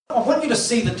I want you to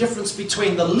see the difference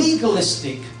between the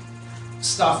legalistic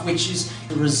stuff, which is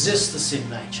to resist the sin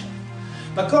nature.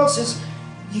 But God says,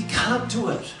 you can't do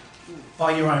it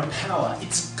by your own power.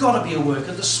 It's got to be a work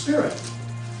of the Spirit.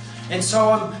 And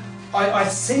so I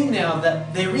see now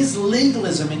that there is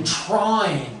legalism in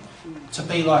trying to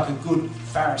be like a good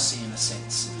Pharisee in a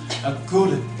sense, a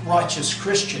good, righteous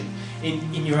Christian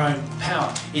in your own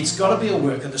power. It's got to be a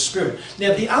work of the Spirit.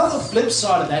 Now, the other flip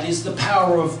side of that is the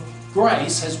power of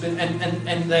grace has been,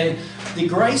 and the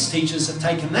grace teachers have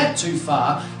taken that too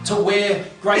far to where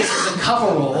grace is a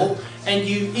cover-all, and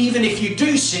you, even if you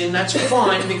do sin, that's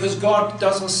fine because God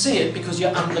doesn't see it because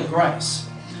you're under grace.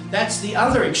 That's the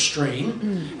other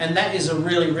extreme, and that is a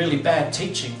really, really bad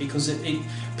teaching because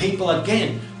people,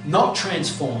 again, not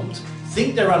transformed,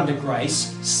 think they're under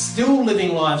grace, still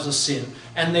living lives of sin,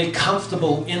 and they're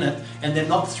comfortable in it, and they're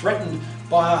not threatened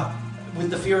with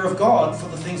the fear of God for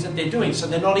the things that they're doing. So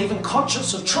they're not even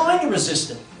conscious of trying to resist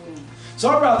it. So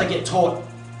I'd rather get taught,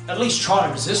 at least try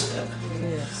to resist it,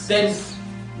 than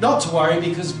not to worry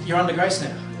because you're under grace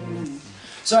now.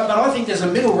 So, but I think there's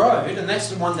a middle road, and that's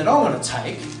the one that I want to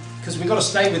take, because we've got to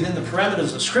stay within the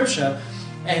parameters of Scripture.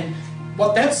 And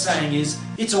what that's saying is,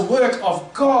 it's a work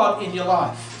of God in your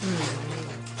life.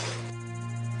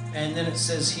 And then it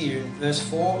says here in verse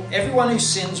 4, everyone who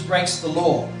sins breaks the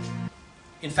law.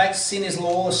 In fact, sin is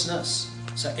lawlessness.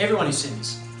 So everyone who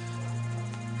sins,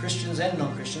 Christians and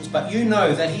non-Christians, but you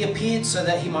know that he appeared so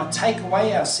that he might take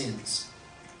away our sins.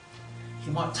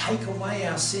 He might take away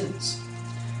our sins.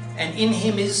 And in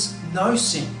him is no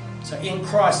sin. So in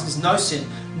Christ is no sin.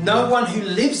 No one who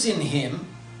lives in him,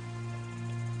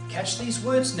 catch these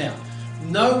words now,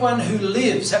 no one who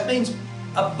lives, that means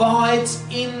abides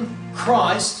in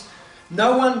Christ,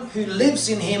 no one who lives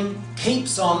in him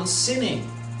keeps on sinning.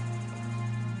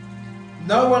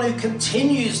 No one who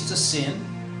continues to sin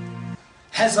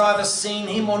has either seen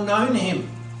him or known him.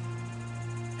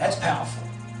 That's powerful.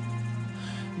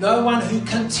 No one who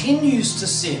continues to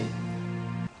sin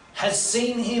has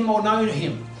seen him or known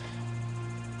him.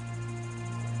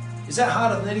 Is that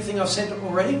harder than anything I've said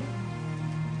already?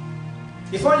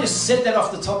 If I just said that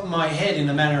off the top of my head in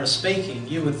a manner of speaking,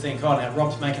 you would think, oh, now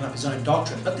Rob's making up his own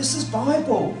doctrine. But this is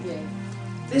Bible. Yeah.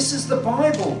 This is the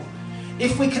Bible.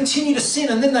 If we continue to sin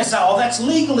and then they say, oh, that's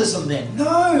legalism then.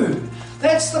 No,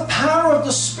 that's the power of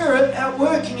the Spirit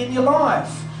outworking in your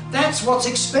life. That's what's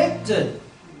expected.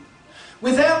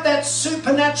 Without that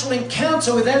supernatural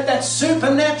encounter, without that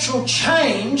supernatural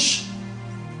change,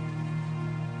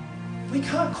 we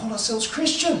can't call ourselves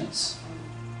Christians,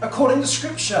 according to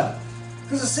Scripture.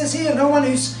 Because it says here, no one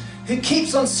who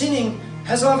keeps on sinning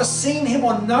has either seen him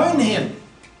or known him.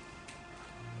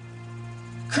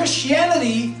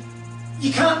 Christianity,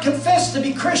 you can't confess to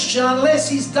be Christian unless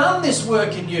he's done this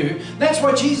work in you. That's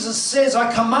why Jesus says,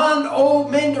 I command all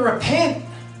men to repent,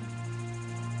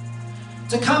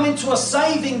 to come into a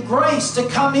saving grace, to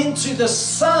come into the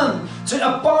Son, to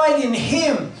abide in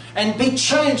him and be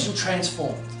changed and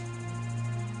transformed.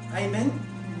 Amen?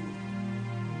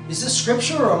 Is this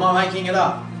Scripture or am I making it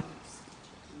up?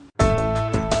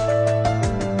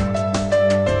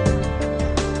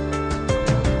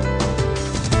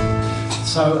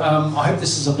 So I hope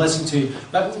this is a blessing to you.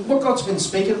 But what God's been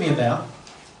speaking to me about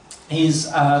is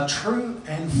true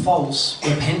and false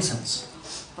repentance.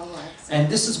 And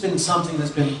this has been something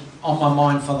that's been on my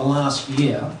mind for the last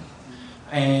year.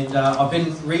 And I've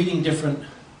been reading different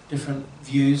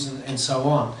views and so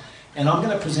on. And I'm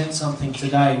going to present something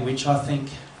today which I think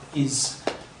is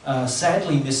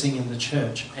sadly missing in the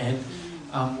church. And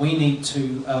we need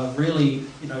to really,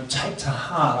 take to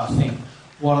heart, I think,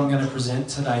 what I'm going to present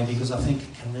today, because I think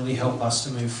it can really help us to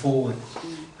move forward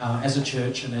as a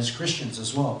church and as Christians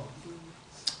as well.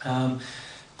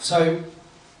 So,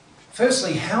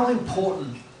 firstly, how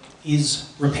important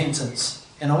is repentance?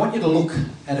 And I want you to look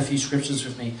at a few scriptures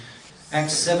with me.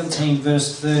 Acts 17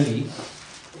 verse 30.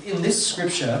 In this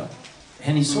scripture,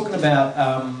 and he's talking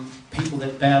about people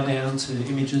that bow down to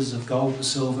images of gold and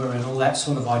silver and all that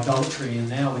sort of idolatry, and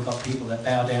now we've got people that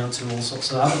bow down to all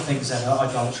sorts of other things that are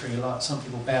idolatry, like some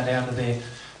people bow down to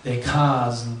their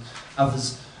cars and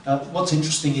others. What's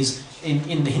interesting is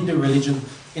in the Hindu religion,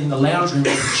 in the lounge room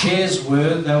where the chairs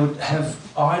were, they would have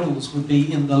idols would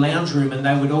be in the lounge room, and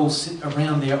they would all sit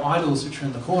around their idols which are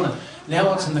in the corner. Now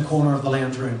what's in the corner of the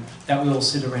lounge room that we all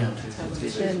sit around?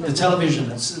 The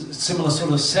television. It's a similar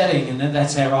sort of setting, and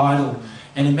that's our idol.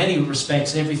 And in many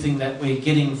respects, everything that we're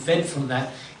getting fed from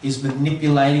that is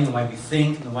manipulating the way we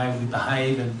think, the way we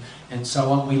behave, and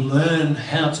so on. We learn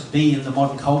how to be in the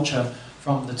modern culture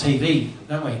from the TV,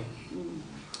 don't we?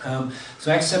 So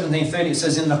Acts 17:30, it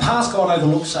says, in the past God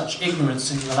overlooked such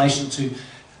ignorance in relation to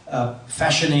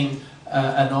fashioning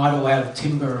an idol out of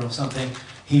timber or something.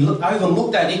 He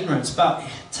overlooked that ignorance, but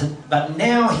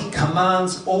now he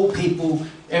commands all people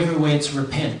everywhere to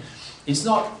repent. It's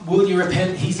not, will you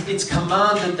repent? It's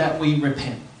commanded that we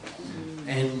repent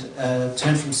and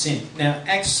turn from sin. Now,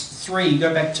 Acts 3,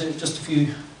 go back to just a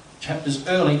few chapters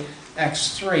early,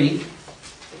 Acts 3,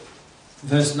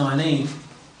 verse 19.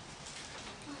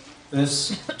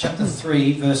 Chapter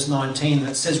 3, verse 19,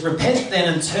 that says, repent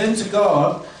then and turn to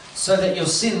God so that your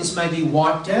sins may be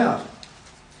wiped out,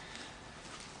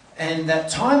 and that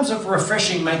times of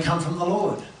refreshing may come from the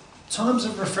Lord. Times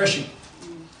of refreshing.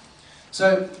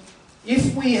 So,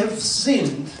 if we have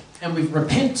sinned and we've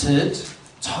repented,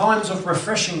 times of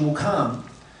refreshing will come,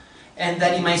 and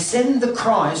that he may send the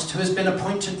Christ who has been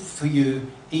appointed for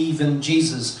you, even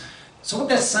Jesus. So what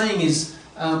that's saying is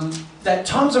that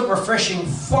times of refreshing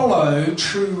follow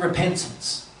true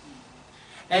repentance.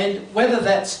 And whether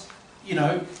that's,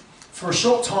 for a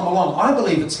short time or long, I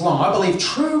believe it's long. I believe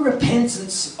true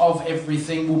repentance of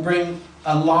everything will bring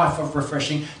a life of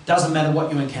refreshing. Doesn't matter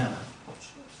what you encounter.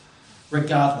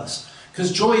 Regardless.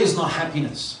 Because joy is not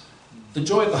happiness. The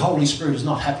joy of the Holy Spirit is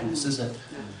not happiness, is it?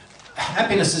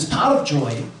 Happiness is part of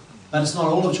joy, but it's not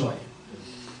all of joy.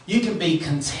 You can be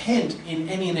content in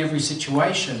any and every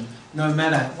situation, no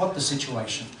matter what the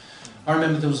situation. I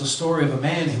remember there was a story of a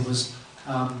man who was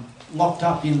locked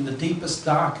up in the deepest,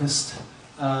 darkest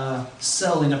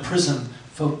cell in a prison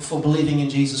for believing in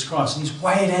Jesus Christ. And he's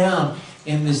way down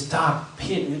in this dark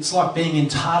pit. It's like being in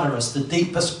Tartarus, the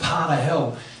deepest part of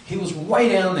hell. He was way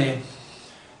down there.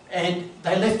 And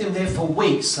they left him there for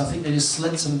weeks. I think they just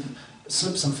slipped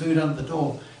some food under the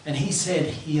door. And he said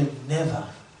he had never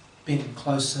been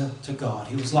closer to God.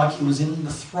 He was like he was in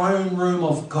the throne room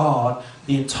of God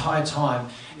the entire time.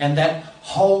 And that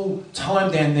whole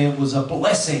time down there was a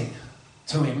blessing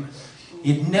to him.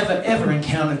 He'd never ever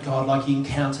encountered God like he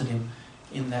encountered him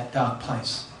in that dark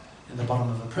place, in the bottom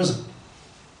of a prison.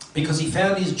 Because he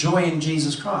found his joy in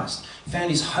Jesus Christ. He found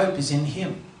his hope is in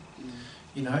him.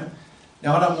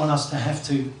 Now I don't want us to have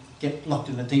to get locked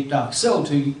in a deep dark cell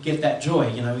to get that joy.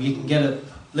 You can get it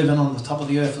living on the top of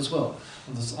the earth as well,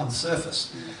 on the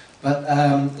surface. But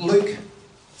Luke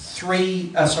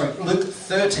 13,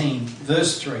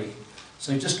 verse 3.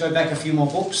 So just go back a few more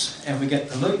books and we get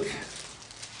to Luke.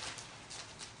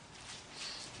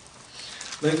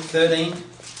 Luke 13,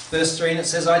 verse 3, and it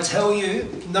says, I tell you,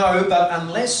 no, but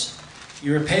unless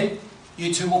you repent,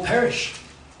 you too will perish.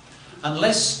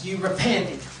 Unless you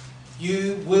repent,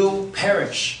 you will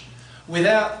perish.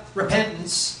 Without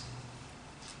repentance,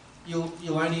 you'll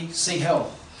only see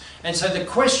hell. And so the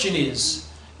question is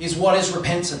what is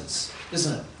repentance,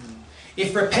 isn't it?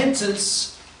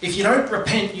 If you don't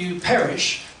repent, you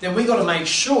perish, then we've got to make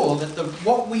sure that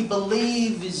what we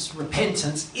believe is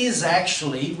repentance is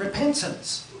actually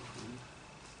repentance.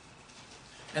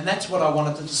 And that's what I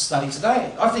wanted to study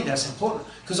today. I think that's important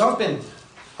because I've been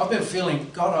feeling,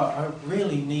 God, I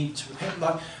really need to repent.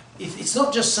 Like, it's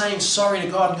not just saying sorry to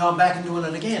God and going back and doing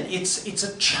it again. It's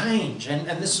a change, and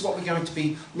this is what we're going to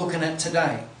be looking at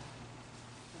today.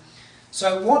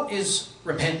 So what is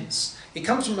repentance? It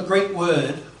comes from a Greek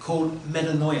word called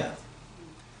metanoia.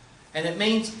 And it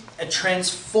means a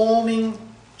transforming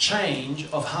change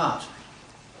of heart.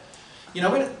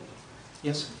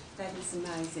 Yes? That is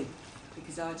amazing,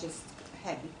 because I just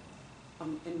had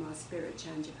in my spirit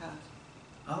change of heart.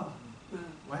 Oh.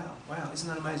 Wow, isn't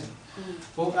that amazing?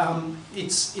 Well,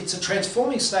 it's a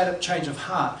transforming state of change of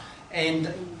heart,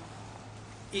 and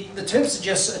the term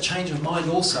suggests a change of mind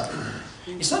also.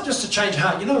 It's not just a change of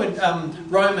heart. In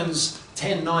Romans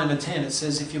 10:9-10, it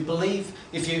says, if you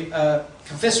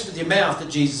confess with your mouth that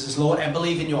Jesus is Lord and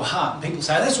believe in your heart, and people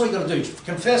say, that's what you've got to do,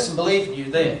 confess and believe, and you're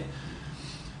there.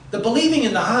 The believing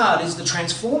in the heart is the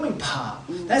transforming part.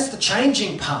 That's the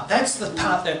changing part. That's the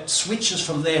part that switches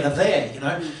from there to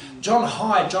there, John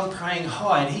Praying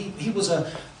Hyde, he was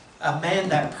a man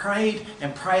that prayed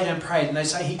and prayed and prayed. And they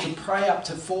say he could pray up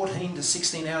to 14 to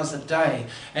 16 hours a day.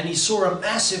 And he saw a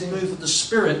massive move of the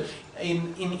Spirit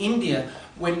in India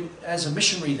as a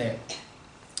missionary there.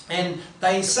 And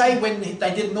they say when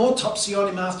they did an autopsy on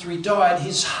him after he died,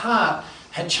 his heart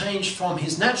had changed from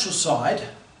his natural side,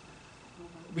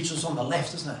 which was on the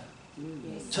left, isn't it?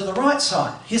 Yes. To the right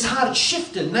side. His heart had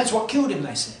shifted, and that's what killed him,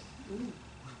 they said.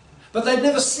 But they'd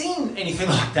never seen anything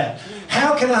like that.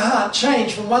 How can a heart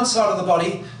change from one side of the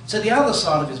body to the other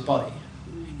side of his body?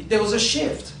 There was a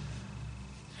shift.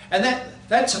 And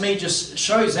that to me just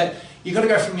shows that you've got to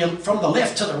go from the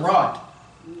left to the right.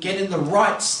 Get in the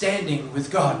right standing with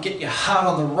God. Get your heart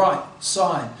on the right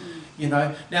side.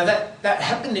 Now that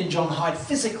happened in John Hyde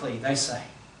physically, they say.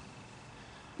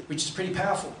 which is pretty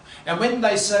powerful. And when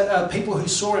they said, people who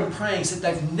saw him praying said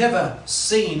they've never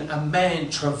seen a man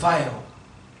travail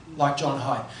like John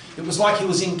Hyde. It was like he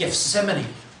was in Gethsemane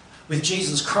with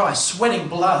Jesus Christ, sweating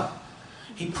blood.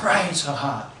 He prayed so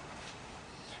hard.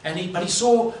 But he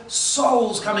saw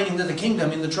souls coming into the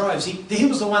kingdom in the droves. He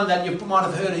was the one that you might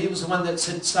have heard. He was the one that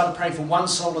started praying for 1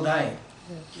 soul a day.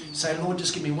 Say, Lord,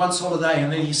 just give me 1 soul a day.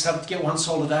 And then he started to get 1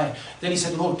 soul a day. Then he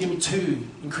said, Lord, give me 2.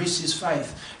 Increase his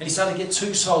faith. And he started to get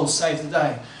 2 souls saved a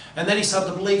day. And then he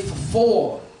started to believe for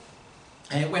 4.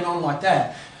 And it went on like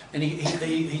that. And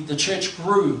the church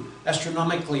grew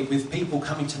astronomically with people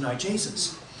coming to know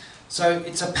Jesus. So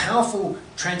it's a powerful,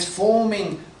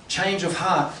 transforming change of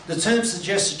heart. The term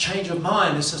suggests a change of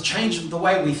mind. It's a change of the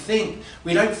way we think.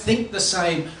 We don't think the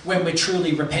same when we're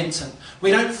truly repentant.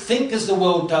 We don't think as the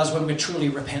world does when we're truly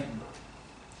repentant.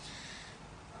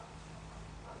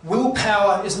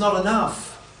 Willpower is not enough.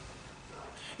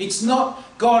 It's not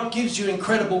God gives you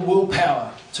incredible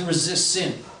willpower to resist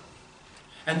sin.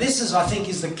 And this is, I think,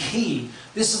 is the key.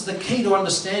 This is the key to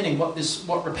understanding what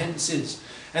repentance is.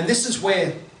 And this is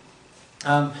where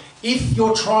if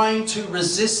you're trying to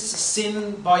resist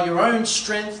sin by your own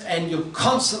strength and you're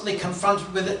constantly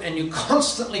confronted with it and you're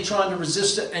constantly trying to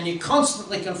resist it and you're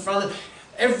constantly confronted,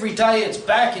 every day it's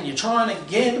back and you're trying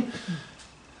again,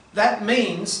 that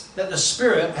means that the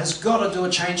Spirit has got to do a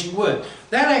changing work.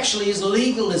 That actually is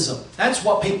legalism. That's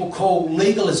what people call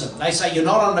legalism. They say you're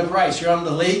not under grace, you're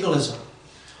under legalism.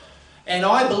 And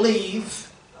I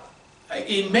believe,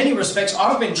 in many respects,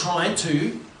 I've been trying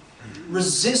to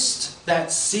resist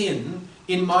that sin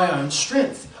in my own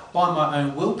strength, by my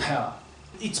own willpower.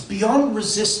 It's beyond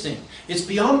resisting. It's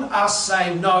beyond us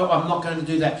saying, no, I'm not going to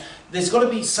do that. There's got to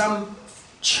be some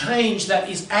change that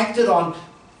is acted on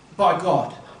by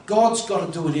God. God's got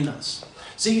to do it in us.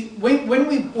 See, when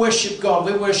we worship God,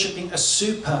 we're worshipping a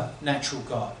supernatural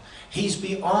God. He's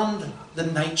beyond the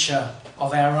nature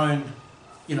of our own,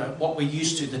 what we're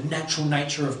used to, the natural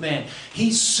nature of man.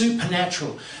 He's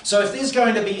supernatural. So if there's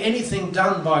going to be anything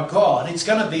done by God, it's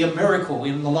going to be a miracle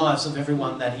in the lives of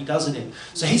everyone that he does it in.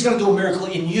 So he's going to do a miracle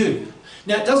in you.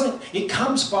 Now it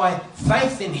comes by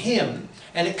faith in him,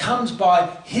 and it comes by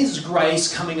his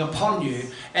grace coming upon you,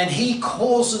 and he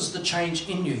causes the change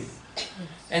in you.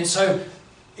 And so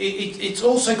it's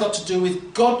also got to do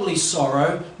with godly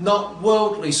sorrow, not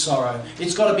worldly sorrow.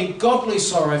 It's got to be godly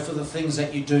sorrow for the things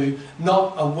that you do,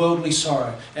 not a worldly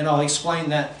sorrow. And I'll explain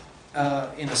that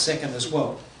in a second as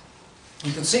well.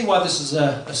 You can see why this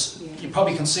is you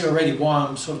probably can see already why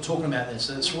I'm sort of talking about this.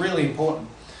 It's really important.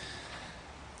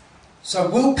 So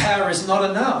willpower is not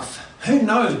enough. Who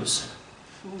knows?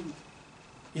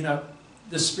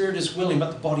 The spirit is willing,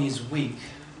 but the body is weak.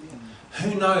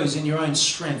 Who knows in your own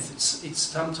strength? It's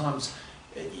sometimes,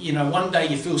 one day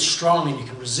you feel strong and you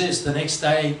can resist, the next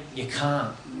day you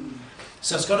can't.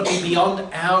 So it's got to be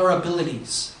beyond our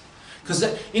abilities. Because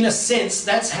in a sense,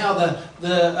 that's how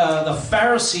the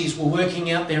Pharisees were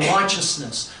working out their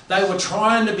righteousness. They were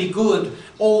trying to be good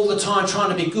all the time, trying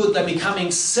to be good. They're becoming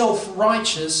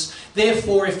self-righteous.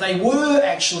 Therefore, if they were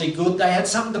actually good, they had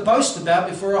something to boast about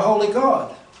before a holy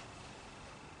God.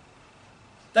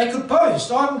 They could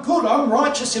boast, I'm good, I'm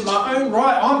righteous in my own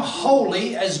right, I'm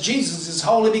holy as Jesus is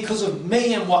holy because of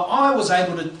me and what I was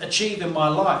able to achieve in my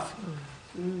life.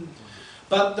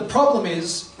 But the problem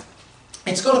is,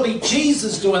 it's got to be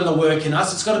Jesus doing the work in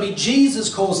us, it's got to be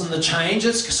Jesus causing the change,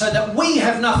 it's so that we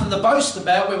have nothing to boast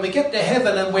about when we get to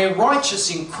heaven and we're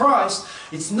righteous in Christ.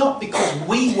 It's not because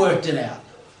we worked it out,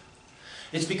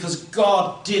 it's because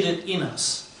God did it in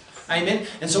us. Amen.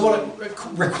 And so what it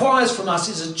requires from us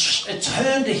is a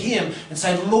turn to him and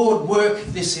say, Lord, work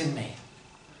this in me.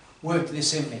 Work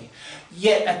this in me.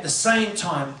 Yet at the same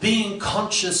time, being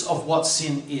conscious of what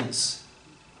sin is.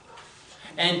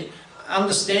 And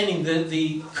understanding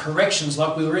the corrections,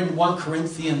 like we were in 1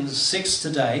 Corinthians 6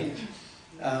 today.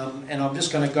 And I'm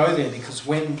just going to go there because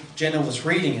when Jenna was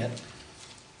reading it,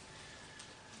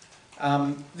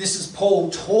 this is Paul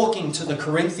talking to the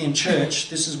Corinthian church.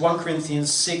 This is 1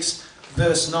 Corinthians 6,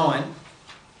 verse 9.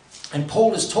 And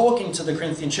Paul is talking to the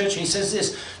Corinthian church, and he says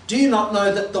this, do you not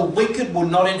know that the wicked will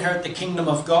not inherit the kingdom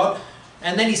of God?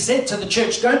 And then he said to the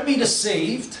church, don't be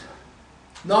deceived,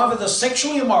 neither the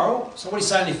sexually immoral. So what he's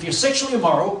saying, if you're sexually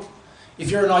immoral,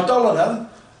 if you're an idolater,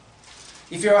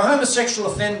 if you're a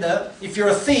homosexual offender, if you're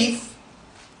a thief,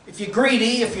 if you're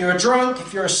greedy, if you're a drunk,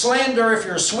 if you're a slanderer, if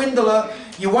you're a swindler,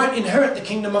 you won't inherit the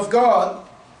kingdom of God.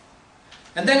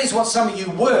 And that is what some of you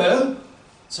were.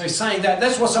 So he's saying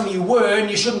that's what some of you were and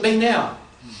you shouldn't be now.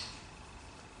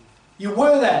 You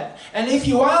were that. And if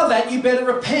you are that, you better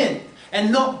repent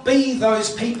and not be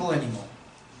those people anymore.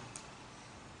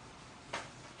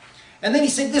 And then he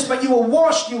said this, but you were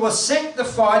washed, you were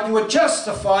sanctified, you were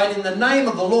justified in the name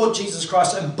of the Lord Jesus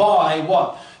Christ, and by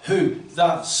what? Who?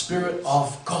 The Spirit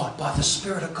of God. By the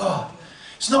Spirit of God.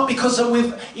 It's not because of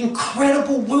we've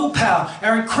incredible willpower,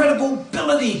 our incredible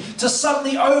ability to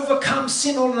suddenly overcome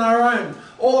sin all on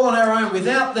our own,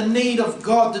 without the need of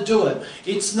God to do it.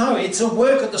 It's a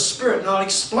work of the Spirit, and I'll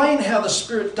explain how the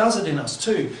Spirit does it in us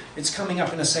too. It's coming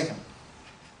up in a second.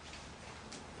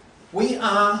 We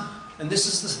are, and this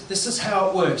is how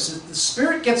it works. The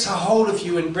Spirit gets a hold of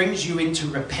you and brings you into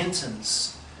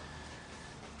repentance.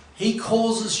 He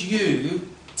causes you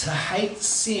to hate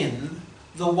sin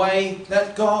the way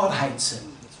that God hates it.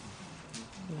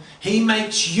 He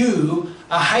makes you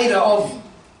a hater of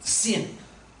sin.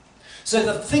 So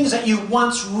the things that you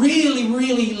once really,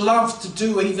 really loved to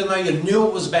do, even though you knew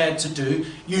it was bad to do,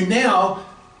 you now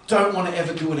don't want to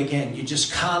ever do it again. You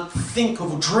just can't think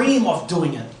of or dream of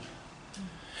doing it.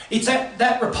 It's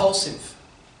that repulsive.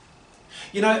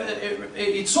 You know,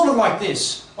 it's sort of like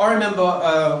this. I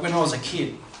remember when I was a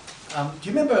kid. Do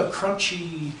you remember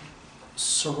Crunchy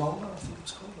Sorolla, I think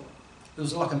it's called? It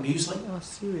was like a muesli. Oh,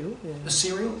 cereal, yeah. A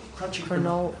cereal? Crunchy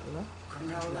Granola.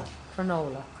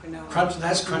 Granola. Crunch,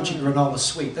 that's Crunchy Granola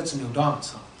Sweet. That's a Neil Diamond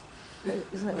song.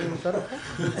 Isn't that Neil Diamond?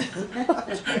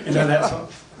 You know that song?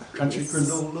 Crunchy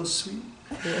Granola Sweet?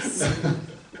 Yes.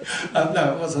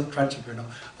 No, it wasn't Crunchy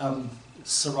Granola.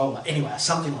 Sorolla. Anyway,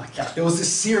 something like that. There was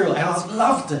this cereal and I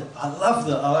loved it.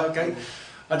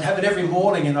 I'd have it every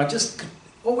morning and I just could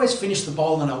always finish the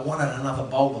bowl and I wanted another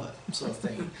bowl of it, sort of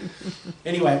thing.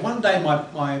 Anyway, one day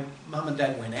my mum and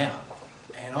dad went out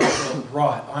and I thought,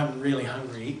 right, I'm really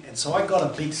hungry, and so I got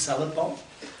a big salad bowl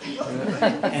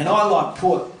and I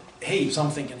put heaps.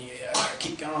 I'm thinking, yeah,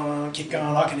 keep going,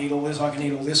 I can eat all this,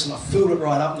 and I filled it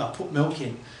right up and I put milk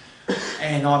in,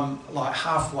 and I'm like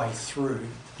halfway through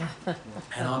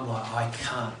and I'm like, I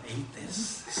can't eat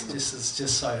this. This is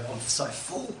just so, I'm so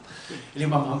full. And then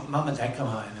my mum and dad come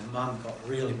home and mum got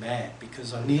really mad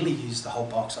because I nearly used the whole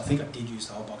box. I think I did use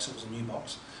the whole box, it was a new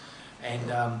box.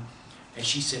 And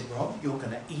she said, Rob, you're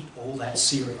going to eat all that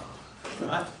cereal,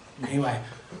 right? Anyway,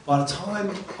 by the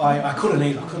time I couldn't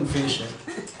eat, I couldn't finish it,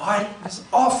 I was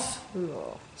off.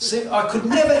 See, I could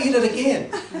never eat it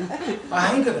again. I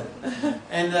hated it.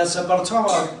 And so by the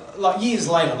time years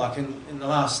later, like in the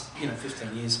last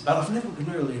 15 years, but I've never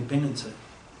really been into,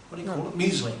 what do you call it?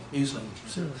 Muesli.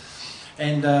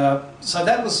 And so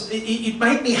that was, it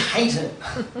made me hate it.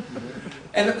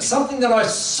 And it was something that I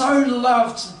so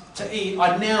loved to eat,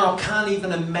 I now can't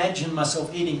even imagine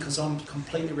myself eating because I'm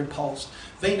completely repulsed.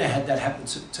 Vina had that happen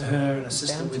to her and her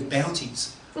sister with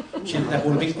Bounties. They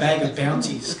bought a big bag of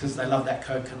Bounties because they love that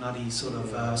coconutty sort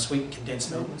of sweet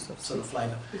condensed milk sort of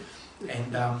flavour.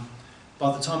 And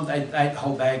by the time they ate the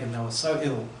whole bag and they were so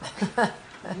ill,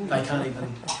 they can't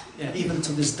even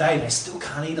to this day, they still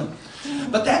can't eat them.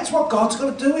 But that's what God's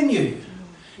got to do in you.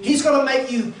 He's got to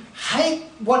make you hate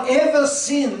whatever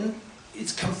sin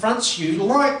it confronts you,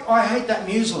 like I hate that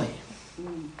muesli.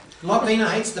 Like Vina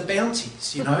hates the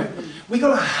Bounties, We've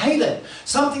got to hate it.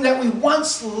 Something that we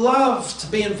once loved to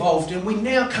be involved in, we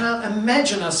now can't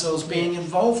imagine ourselves being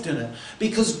involved in it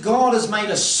because God has made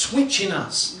a switch in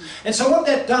us. And so what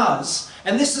that does,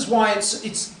 and this is why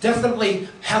it's definitely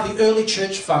how the early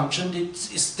church functioned,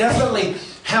 it's definitely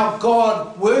how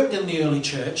God worked in the early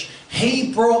church.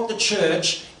 He brought the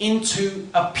church into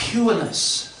a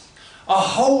pureness, a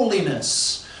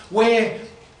holiness, where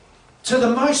to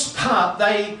the most part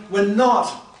they were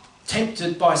not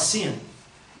tempted by sin.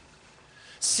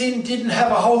 Sin didn't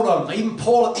have a hold on him. Even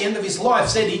Paul at the end of his life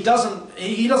said he doesn't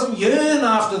yearn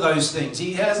after those things.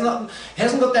 He hasn't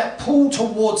got that pull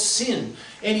towards sin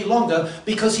any longer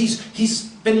because he's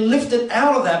been lifted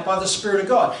out of that by the Spirit of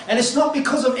God. And it's not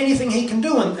because of anything he can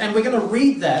do. And we're going to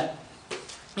read that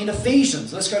in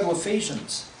Ephesians. Let's go to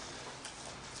Ephesians.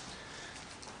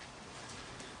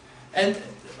 And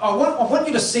I want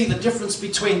you to see the difference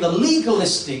between the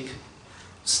legalistic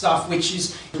stuff, which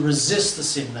is to resist the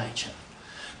sin nature.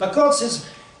 But God says,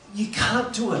 you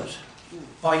can't do it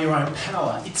by your own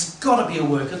power. It's got to be a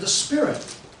work of the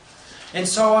Spirit. And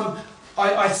so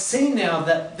I see now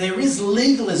that there is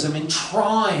legalism in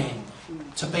trying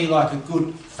to be like a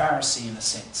good Pharisee in a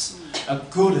sense, a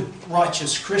good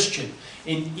righteous Christian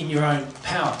in your own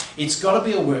power. It's got to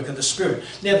be a work of the Spirit.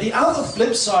 Now the other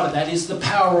flip side of that is the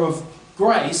power of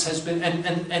grace has been,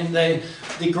 and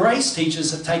the grace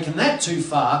teachers have taken that too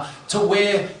far to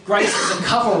where grace is a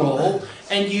cover-all,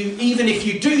 and even if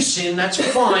you do sin, that's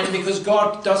fine because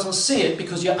God doesn't see it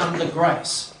because you're under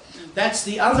grace. That's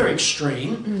the other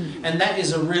extreme, and that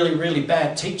is a really, really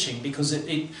bad teaching because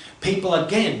people,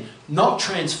 again, not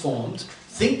transformed,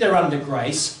 think they're under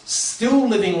grace, still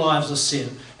living lives of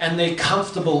sin, and they're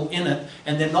comfortable in it,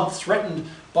 and they're not threatened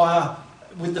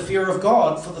with the fear of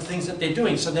God for the things that they're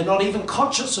doing. So they're not even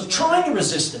conscious of trying to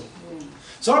resist it.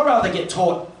 So I'd rather get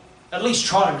taught, at least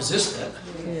try to resist it,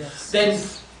 Yes. than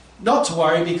not to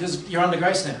worry because you're under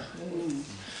grace now.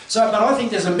 So, but I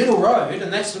think there's a middle road,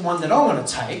 and that's the one that I want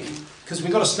to take, because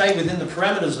we've got to stay within the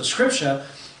parameters of Scripture.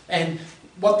 And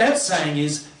what that's saying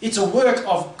is, it's a work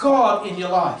of God in your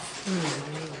life.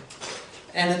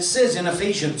 And it says in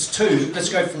Ephesians 2, let's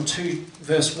go from 2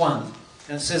 verse 1,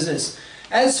 and it says this: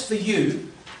 as for you,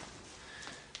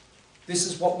 this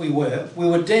is what we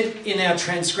were dead in our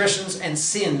transgressions and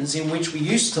sins in which we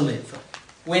used to live,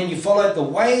 when you followed the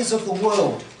ways of the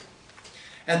world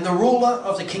and the ruler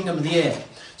of the kingdom of the air.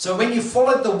 So when you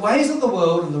followed the ways of the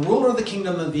world and the ruler of the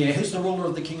kingdom of the air, who's the ruler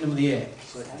of the kingdom of the air?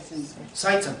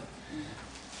 Satan.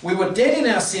 We were dead in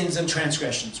our sins and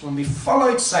transgressions when we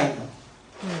followed Satan,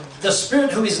 the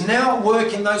spirit who is now at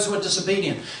work in those who are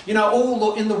disobedient. You know,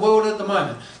 all in the world at the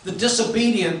moment, the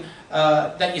disobedient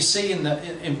that you see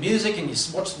in music, and you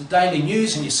watch the daily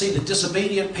news and you see the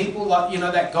disobedient people, like, you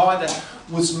know, that guy that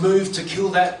was moved to kill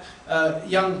that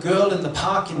young girl in the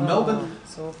park in Melbourne.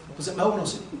 Was it Melbourne or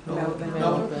Sydney?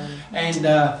 Melbourne. And,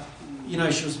 you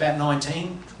know, she was about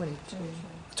 19.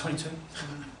 22.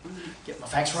 Get my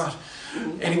facts right.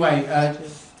 Anyway,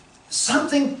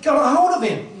 something got a hold of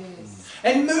him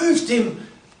and moved him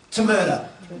to murder.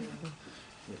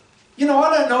 You know,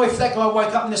 I don't know if that guy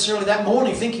woke up necessarily that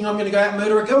morning thinking, I'm going to go out and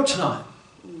murder a girl tonight.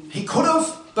 He could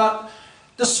have, but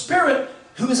the spirit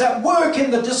who is at work in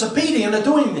the disobedient are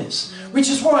doing this. Which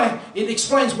is why, it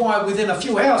explains why within a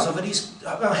few hours of it, he's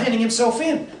handing himself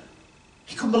in.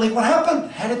 He couldn't believe what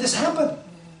happened. How did this happen?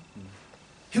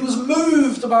 He was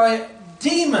moved by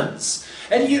demons.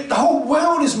 And the whole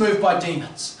world is moved by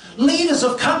demons. Leaders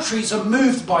of countries are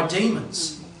moved by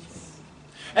demons.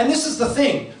 And this is the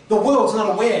thing. The world's not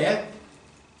aware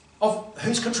of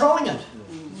who's controlling it.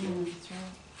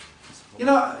 You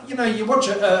know, you watch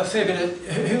a fair bit of,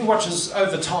 who watches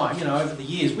over time, you know, over the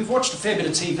years, we've watched a fair bit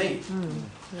of TV.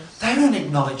 They don't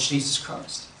acknowledge Jesus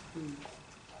Christ.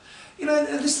 You know,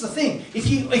 this is the thing.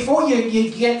 If all you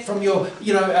get from your,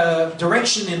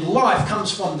 direction in life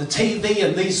comes from the TV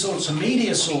and these sorts of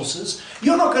media sources,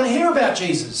 you're not going to hear about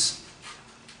Jesus.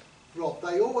 Rob,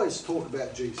 they always talk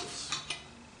about Jesus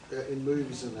in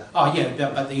movies and that. Oh yeah,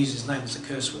 but they use his name as a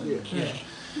curse word. Yeah.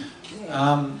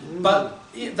 But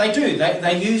they do.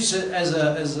 They use it as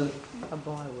a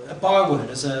byword,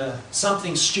 as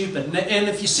something stupid. And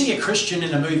if you see a Christian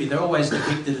in a movie, they're always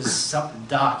depicted as something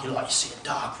dark. You see a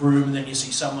dark room, and then you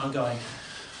see someone going,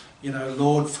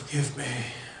 Lord, forgive me,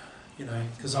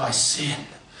 because I sin,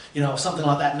 or something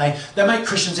like that. And they make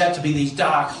Christians out to be these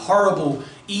dark, horrible,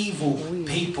 evil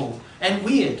people, and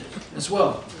weird as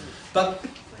well. But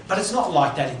it's not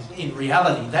like that in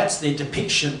reality. That's their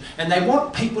depiction. And they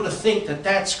want people to think that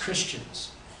that's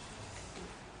Christians.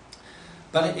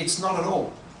 But it's not at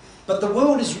all. But the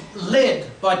world is led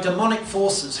by demonic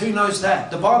forces. Who knows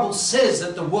that? The Bible says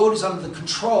that the world is under the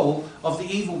control of the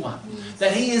evil one.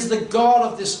 That he is the God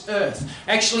of this earth.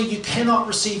 Actually, you cannot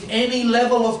receive any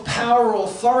level of power or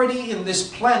authority in this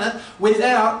planet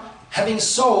without having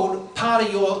sold part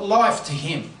of your life to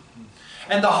him.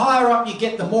 And the higher up you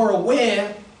get, the more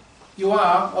aware you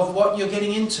are of what you're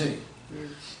getting into.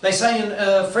 They say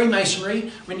in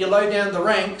Freemasonry, when you low down the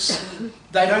ranks,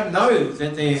 they don't know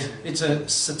that it's a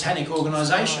satanic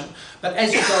organisation. But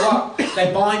as you go up,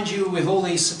 they bind you with all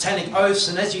these satanic oaths,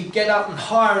 and as you get up and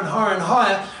higher and higher and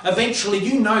higher, eventually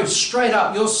you know straight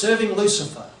up you're serving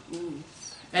Lucifer.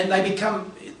 And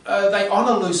they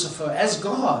honour Lucifer as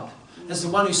God, as the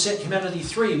one who set humanity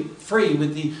free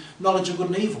with the knowledge of good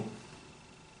and evil.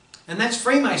 And that's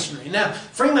Freemasonry. Now,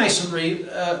 Freemasonry,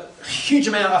 a huge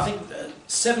amount, I think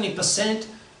 70%,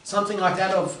 something like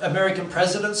that, of American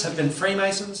presidents have been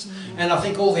Freemasons. And I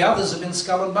think all the others have been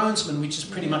Skull and Bonesmen, which is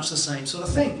pretty much the same sort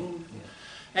of thing.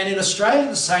 And in Australia,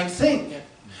 the same thing.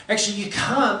 Actually, you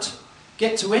can't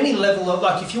get to any level of,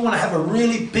 like, if you want to have a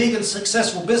really big and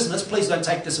successful business, please don't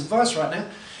take this advice right now.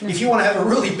 If you want to have a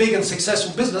really big and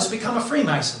successful business, become a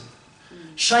Freemason.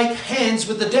 Shake hands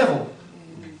with the devil.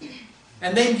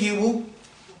 And then you will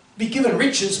be given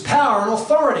riches, power and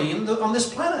authority on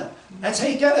this planet. That's how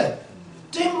you get it.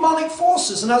 Demonic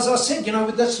forces. And as I said,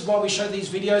 this is why we show these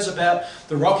videos about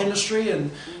the rock industry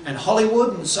and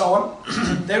Hollywood and so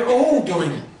on. They're all doing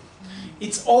it.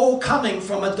 It's all coming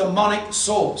from a demonic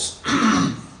source.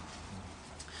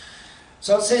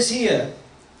 So it says here,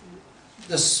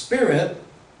 the spirit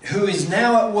who is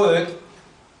now at work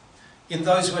in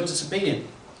those who are disobedient.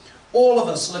 All of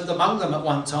us lived among them at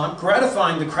one time,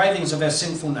 gratifying the cravings of our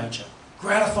sinful nature.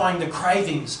 Gratifying the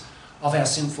cravings of our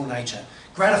sinful nature.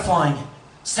 Gratifying it,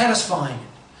 satisfying it,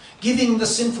 giving the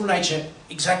sinful nature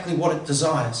exactly what it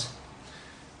desires.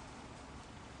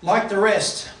 Like the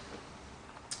rest,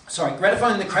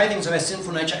 gratifying the cravings of our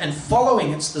sinful nature and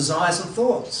following its desires and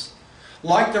thoughts.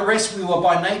 Like the rest, we were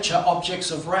by nature objects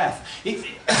of wrath.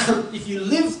 If you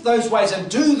live those ways and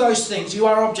do those things, you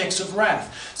are objects of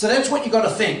wrath. So that's what you've got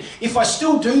to think. If I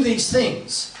still do these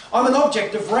things, I'm an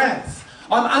object of wrath.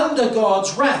 I'm under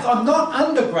God's wrath. I'm not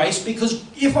under grace, because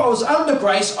if I was under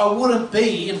grace, I wouldn't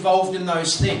be involved in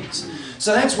those things.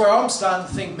 So that's where I'm starting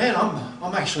to think, man,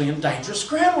 I'm actually in dangerous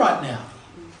ground right now.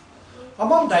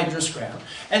 I'm on dangerous ground.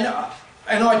 And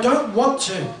I don't want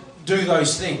to do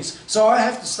those things. So I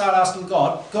have to start asking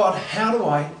God, how do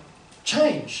I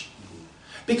change?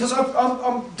 Because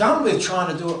I'm done with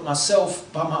trying to do it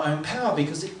myself by my own power,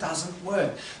 because it doesn't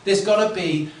work. There's got to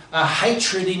be a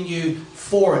hatred in you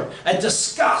for it, a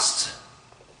disgust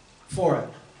for it.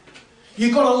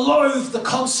 You've got to loathe the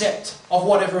concept of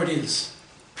whatever it is.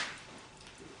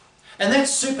 And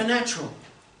that's supernatural.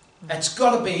 It's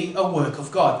got to be a work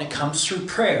of God. And it comes through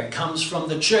prayer. It comes from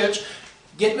the church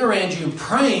getting around you and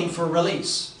praying for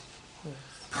release.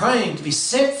 Praying to be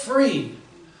set free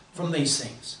from these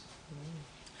things.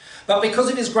 But because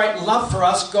of His great love for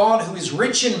us, God, who is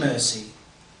rich in mercy,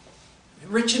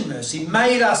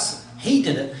 made us, He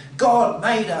did it. God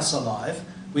made us alive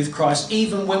with Christ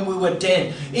even when we were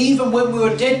dead. Even when we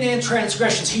were dead in our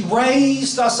transgressions, He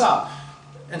raised us up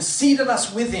and seated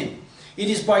us with Him. It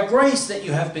is by grace that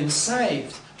you have been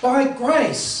saved. By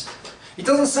grace. It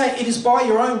doesn't say it is by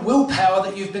your own willpower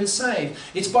that you've been saved.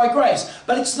 It's by grace.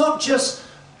 But it's not just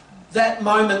that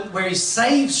moment where He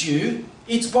saves you.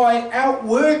 It's by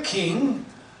outworking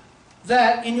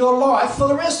that in your life for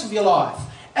the rest of your life.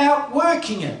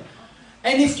 Outworking it.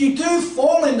 And if you do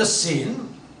fall into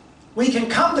sin, we can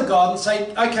come to God and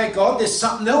say, okay, God, there's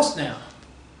something else now.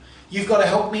 You've got to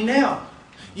help me now.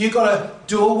 You've got to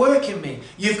do a work in me.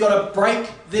 You've got to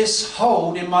break this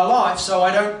hold in my life so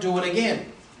I don't do it again.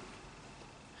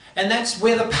 And that's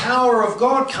where the power of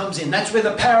God comes in. That's where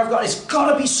the power of God, it's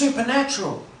got to be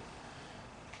supernatural.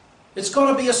 It's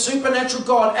got to be a supernatural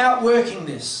God outworking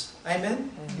this. Amen?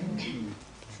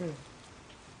 True.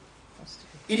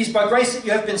 It is by grace that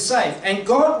you have been saved. And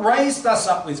God raised us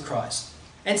up with Christ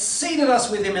and seated us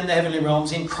with Him in the heavenly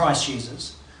realms in Christ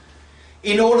Jesus,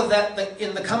 in order that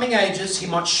in the coming ages He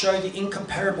might show the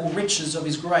incomparable riches of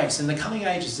His grace. In the coming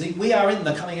ages, we are in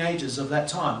the coming ages of that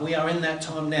time. We are in that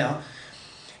time now.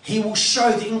 He will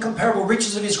show the incomparable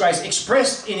riches of His grace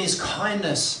expressed in His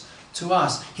kindness to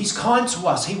us. He's kind to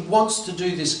us. He wants to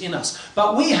do this in us.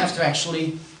 But we have to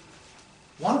actually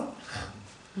want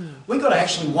it. We've got to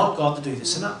actually want God to do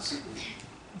this in us.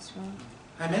 That's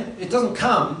right. Amen? It doesn't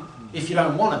come if you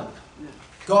don't want it.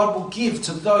 God will give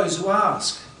to those who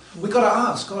ask. We've got to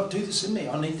ask, God, do this in me.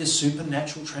 I need this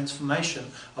supernatural transformation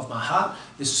of my heart,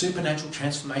 this supernatural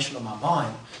transformation of my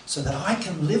mind, so that I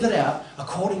can live it out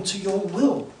according to your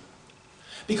will.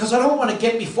 Because I don't want to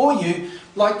get before you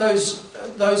like those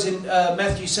in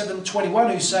Matthew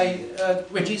 7:21 who say,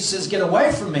 where Jesus says, get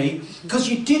away from me, because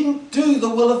you didn't do the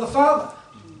will of the Father.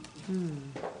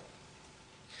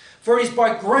 For it is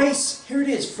by grace, here it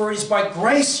is, for it is by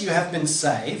grace you have been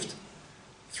saved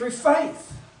through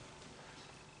faith.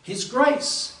 His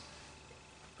grace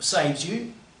saves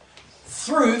you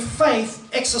through faith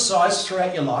exercised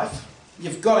throughout your life.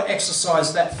 You've got to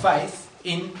exercise that faith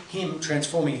in Him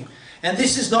transforming you. And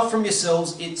this is not from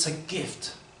yourselves, it's a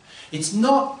gift. It's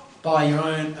not by your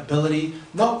own ability,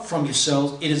 not from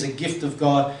yourselves, it is a gift of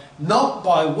God. Not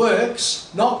by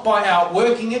works, not by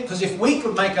outworking it, because if we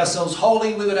could make ourselves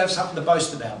holy, we would have something to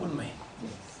boast about, wouldn't we?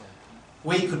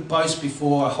 We could boast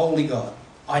before a holy God.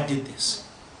 I did this.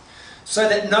 So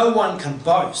that no one can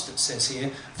boast, it says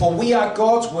here, for we are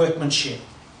God's workmanship.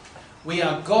 We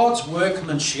are God's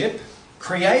workmanship,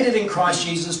 created in Christ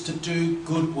Jesus to do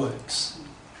good works.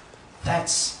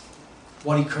 That's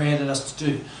what He created us to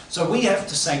do. So we have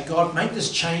to say, God, make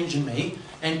this change in me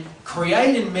and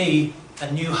create in me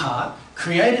a new heart,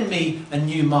 create in me a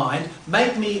new mind,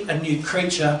 make me a new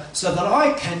creature so that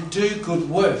I can do good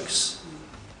works.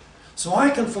 So I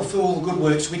can fulfill the good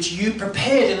works which you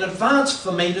prepared in advance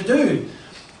for me to do.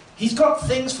 He's got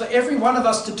things for every one of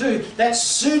us to do that's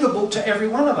suitable to every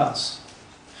one of us.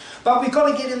 But we've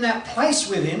got to get in that place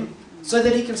with Him so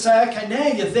that He can say, okay, now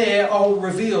you're there, I'll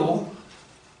reveal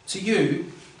to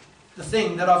you the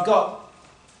thing that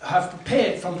I've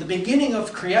prepared from the beginning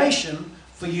of creation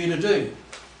for you to do.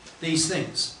 These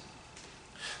things.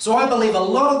 So I believe a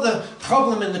lot of the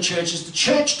problem in the church is the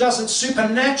church doesn't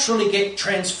supernaturally get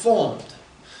transformed.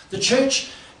 The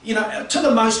church, you know, to the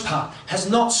most part, has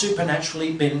not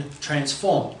supernaturally been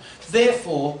transformed.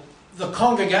 Therefore, the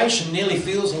congregation nearly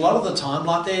feels a lot of the time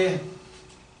like they're,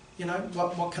 you know,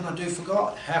 what can I do for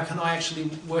God? How can I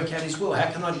actually work out His will? How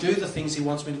can I do the things He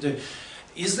wants me to do?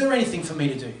 Is there anything for me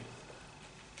to do?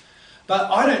 But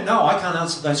I don't know. I can't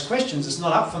answer those questions. It's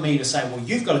not up for me to say, well,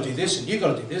 you've got to do this, and you've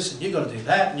got to do this, and you've got to do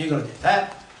that, and you've got to do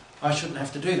that. I shouldn't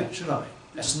have to do that, should I?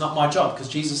 That's not my job, because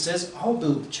Jesus says, I'll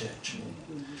build the church.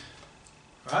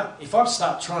 Right? If I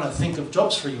start trying to think of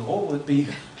jobs for you all, it'd be,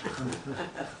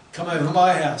 come over to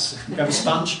my house, grab a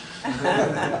sponge.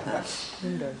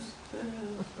 Windows.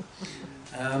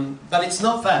 But it's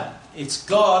not that. It's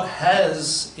God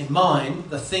has in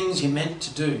mind the things you're meant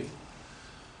to do.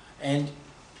 And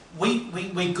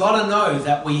we got to know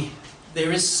that there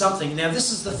is something. Now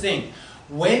this is the thing.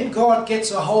 When God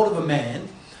gets a hold of a man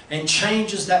and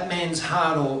changes that man's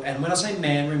heart, and when I say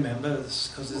man, remember,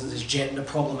 because there's this gender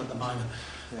problem at the moment.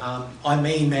 I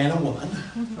mean man and woman.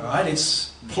 All right,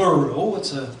 it's plural.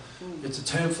 It's a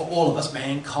term for all of us,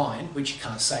 mankind, which you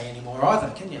can't say anymore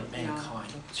either, can you?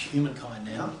 Mankind. It's humankind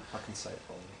now. I can say it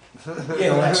probably.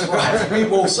 Yeah, well, that's right. We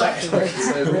will say it.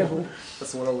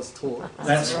 That's what I was taught.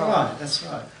 That's right. That's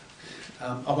right.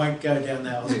 I won't go down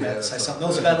there. I was about to say something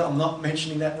else about it. I'm not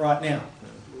mentioning that right now.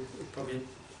 Probably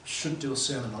should do a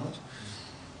sermon on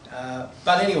it.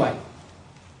 But anyway,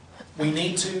 we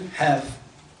need to have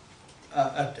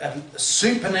a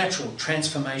supernatural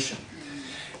transformation.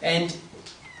 And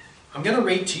I'm going to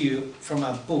read to you from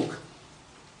a book.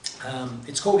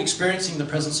 It's called Experiencing the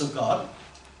Presence of God.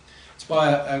 It's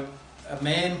by a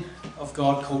man of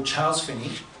God called Charles Finney.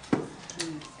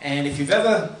 And if you've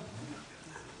ever...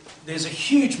 There's a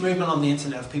huge movement on the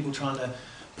internet of people trying to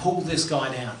pull this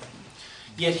guy down.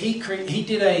 Yet he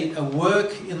did a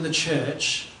work in the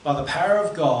church by the power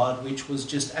of God, which was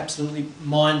just absolutely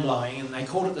mind-blowing. And they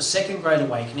called it the Second Great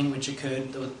Awakening, which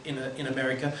occurred in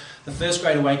America. The First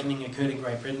Great Awakening occurred in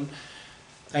Great Britain.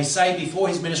 They say before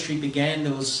his ministry began,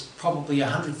 there was probably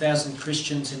 100,000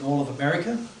 Christians in all of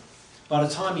America. By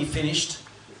the time he finished,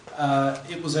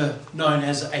 it was known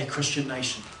as a Christian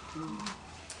nation.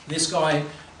 This guy...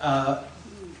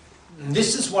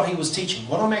 this is what he was teaching.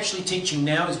 What I'm actually teaching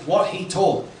now is what he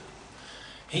taught.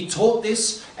 He taught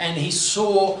this, and he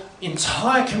saw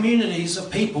entire communities of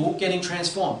people getting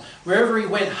transformed. Wherever he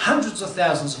went, hundreds of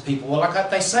thousands of people. Well, like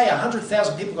they say,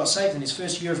 100,000 people got saved in his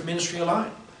first year of ministry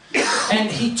alone. And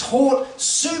he taught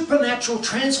supernatural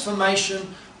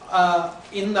transformation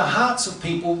in the hearts of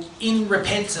people in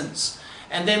repentance.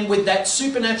 And then with that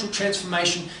supernatural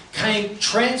transformation came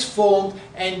transformed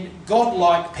and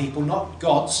godlike people, not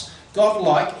gods,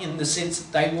 godlike in the sense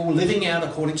that they were living out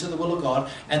according to the will of God.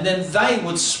 And then they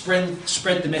would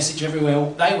spread the message everywhere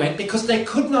they went, because they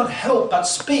could not help but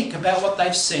speak about what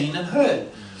they've seen and heard.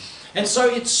 And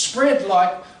so it spread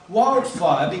like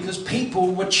wildfire because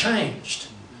people were changed.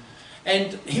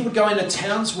 And he would go into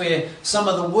towns where some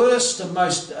of the worst and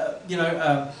most,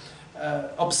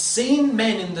 obscene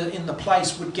men in the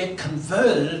place would get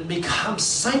converted and become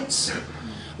saints.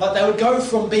 Like they would go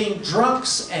from being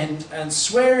drunks and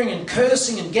swearing and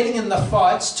cursing and getting in the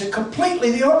fights to completely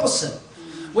the opposite,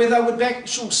 where they would be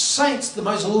actual saints, the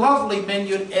most lovely men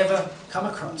you'd ever come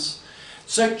across.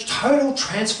 So total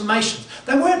transformation.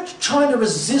 They weren't trying to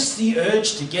resist the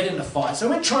urge to get into fights. They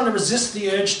weren't trying to resist the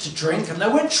urge to drink, and they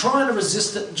weren't trying to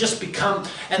resist it and just become,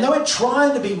 and they weren't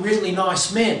trying to be really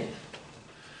nice men.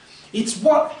 It's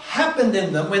what happened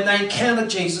in them when they encountered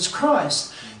Jesus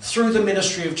Christ through the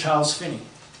ministry of Charles Finney.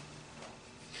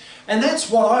 And that's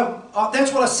what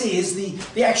I see is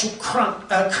the actual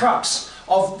crux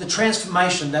of the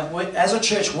transformation that as a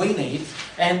church we need,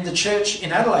 and the church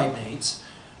in Adelaide needs,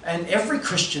 and every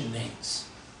Christian needs.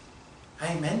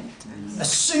 Amen? A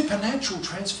supernatural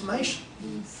transformation.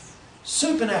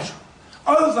 Supernatural.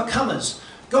 Overcomers.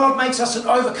 God makes us an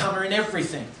overcomer in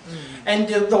everything. And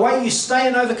the way you stay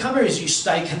an overcomer is you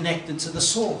stay connected to the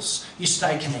source. You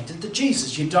stay connected to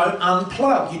Jesus. You don't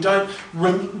unplug. You don't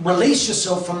release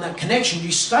yourself from that connection.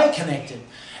 You stay connected.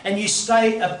 And you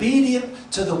stay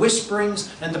obedient to the whisperings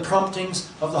and the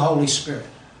promptings of the Holy Spirit.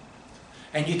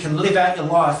 And you can live out your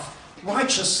life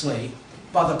righteously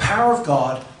by the power of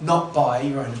God, not by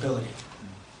your own ability.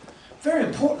 Very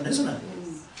important, isn't it?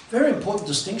 Very important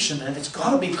distinction, and it's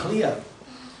got to be clear.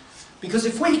 Because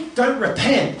if we don't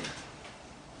repent,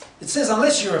 it says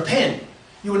unless you repent,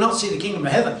 you will not see the kingdom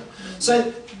of heaven.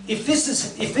 So if this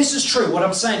is true, what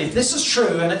I'm saying, if this is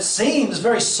true, and it seems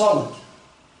very solid,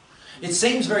 it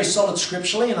seems very solid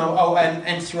scripturally,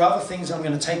 and through other things I'm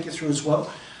going to take you through as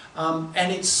well,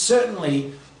 And it's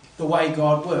certainly the way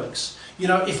God works. You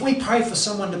know, if we pray for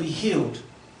someone to be healed,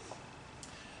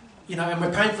 you know, and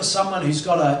we're praying for someone who's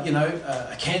got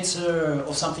a cancer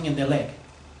or something in their leg,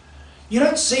 you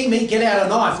don't see me get out a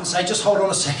knife and say, just hold on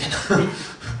a second.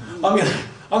 I'm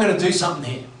going to do something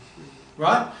here.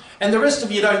 Right? And the rest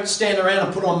of you don't stand around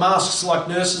and put on masks like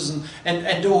nurses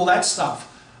and do all that stuff.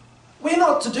 We're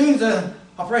not to do the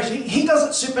operation. He does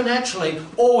it supernaturally,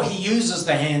 or he uses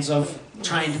the hands of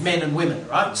trained men and women,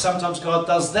 right? Sometimes God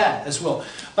does that as well.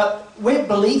 But we're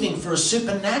believing for a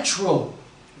supernatural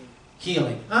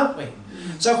healing, aren't we?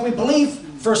 So if we believe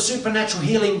for a supernatural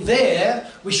healing there,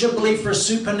 we should believe for a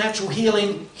supernatural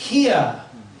healing here.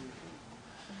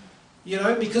 You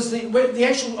know, because a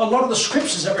lot of the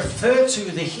scriptures that refer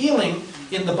to the healing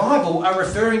in the Bible are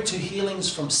referring to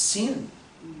healings from sin.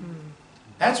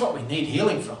 That's what we need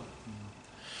healing from.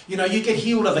 You know, you get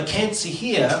healed of a cancer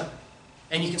here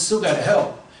and you can still go to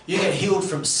hell. You get healed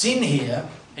from sin here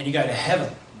and you go to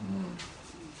heaven.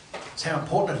 That's how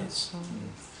important it is.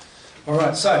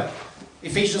 Alright, so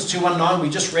Ephesians 2:1-9, we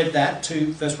just read that,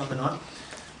 verse 1-9.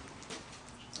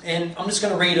 And I'm just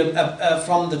going to read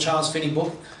from the Charles Finney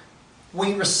book.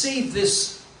 We receive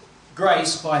this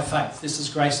grace by faith. This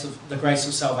is the grace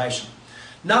of salvation.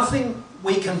 Nothing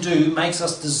we can do makes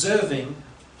us deserving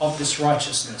of this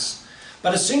righteousness.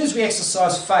 But as soon as we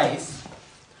exercise faith,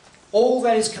 all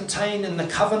that is contained in the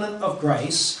covenant of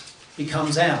grace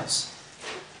becomes ours.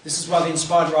 This is why the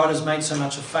inspired writers made so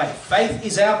much of faith. Faith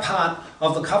is our part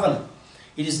of the covenant.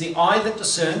 It is the eye that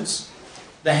discerns,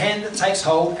 the hand that takes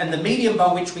hold, and the medium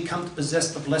by which we come to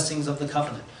possess the blessings of the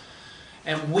covenant.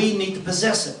 And we need to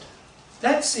possess it.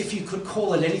 That's, if you could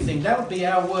call it anything, that would be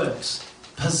our works.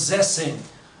 Possessing.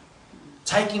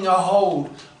 Taking a hold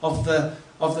of the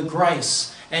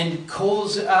grace and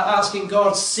asking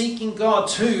God, seeking God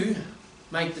to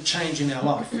make the change in our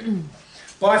life.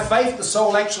 By faith, the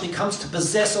soul actually comes to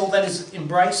possess all that is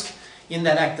embraced in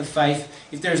that act of faith.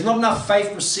 If there is not enough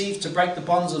faith received to break the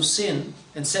bonds of sin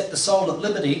and set the soul at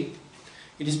liberty,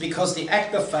 it is because the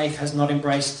act of faith has not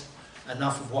embraced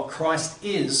enough of what Christ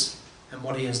is and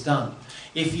what he has done.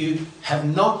 If you have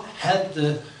not had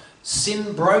the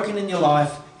sin broken in your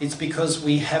life, it's because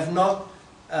we have not,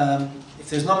 if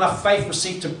there's not enough faith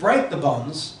received to break the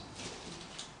bonds,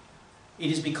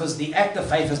 it is because the act of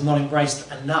faith has not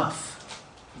embraced enough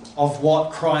of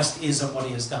what Christ is and what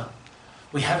he has done.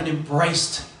 We haven't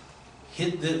embraced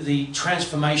the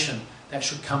transformation that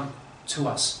should come to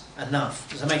us enough.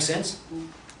 Does that make sense?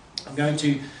 I'm going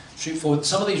to shoot forward.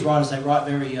 Some of these writers, they write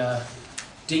very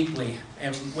deeply,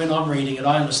 and when I'm reading it,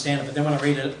 I understand it, but then when I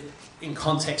read it in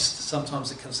context,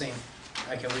 sometimes it can seem,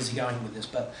 okay, where's he going with this?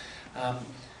 But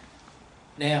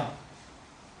now,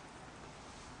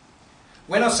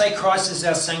 when I say Christ is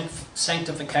our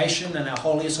sanctification and our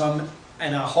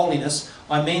holiness,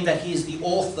 I mean that he is the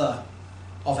author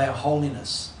of our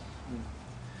holiness.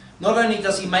 Not only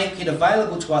does he make it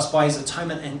available to us by his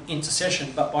atonement and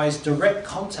intercession, but by his direct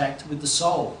contact with the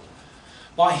soul.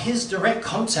 By his direct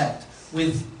contact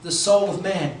with the soul of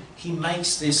man, he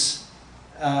makes this,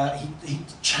 he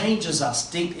changes us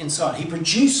deep inside. He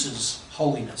produces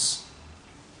holiness.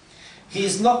 He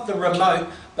is not the remote,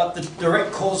 but the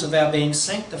direct cause of our being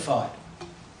sanctified.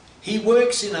 He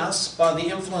works in us by the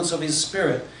influence of his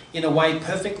Spirit in a way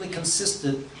perfectly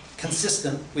consistent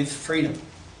with freedom.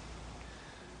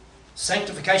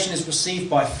 Sanctification is received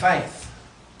by faith.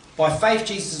 By faith,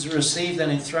 Jesus is received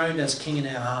and enthroned as King in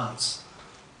our hearts.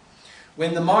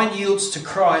 When the mind yields to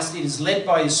Christ, it is led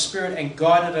by his Spirit and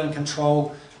guided and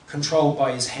controlled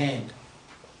by his hand.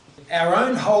 Our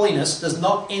own holiness does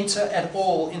not enter at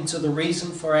all into the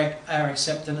reason for our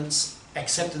acceptance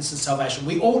and salvation.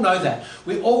 We all know that.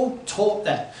 We're all taught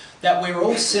that we're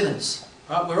all sinners.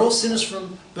 Right? We're all sinners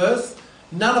from birth.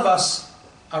 None of us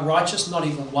are righteous, not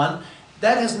even one.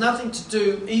 That has nothing to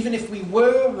do, even if we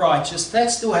were righteous,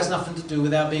 that still has nothing to do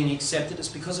with our being accepted. It's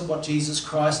because of what Jesus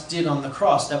Christ did on the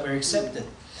cross that we're accepted.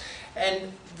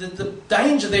 And the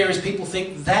danger there is people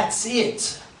think that's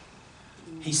it.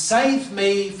 He saved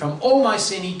me from all my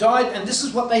sin. He died, and this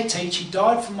is what they teach. He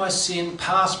died for my sin,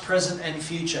 past, present, and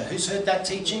future. Who's heard that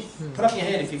teaching? Put up your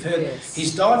hand if you've heard. Yes.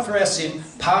 He's died for our sin,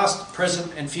 past,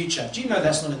 present, and future. Do you know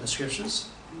that's not in the scriptures?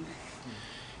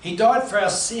 He died for our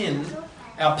sin,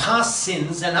 our past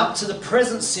sins, and up to the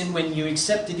present sin when you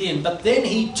accepted him. But then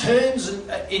he turns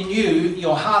in you,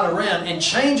 your heart around, and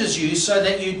changes you so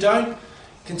that you don't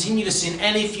continue to sin.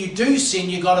 And if you do sin,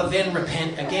 you've got to then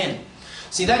repent again.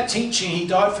 See, that teaching, he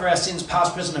died for our sins,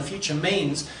 past, present, and future,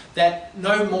 means that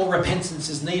no more repentance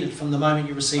is needed from the moment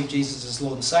you receive Jesus as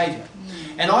Lord and Saviour.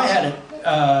 And I had it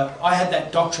I had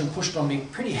that doctrine pushed on me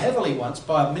pretty heavily once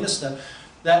by a minister,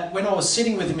 that when I was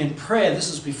sitting with him in prayer, this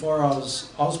is before I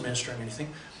was ministering or anything,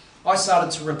 I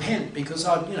started to repent because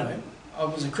I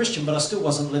was a Christian, but I still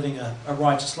wasn't living a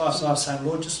righteous life. So I was saying,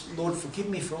 Lord, forgive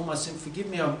me for all my sin. Forgive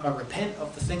me, I repent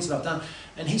of the things that I've done.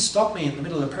 And he stopped me in the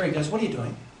middle of the prayer. He goes, what are you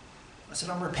doing? I said,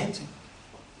 I'm repenting.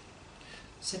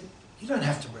 He said, you don't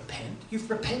have to repent. You've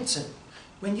repented.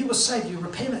 When you were saved, you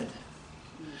repented.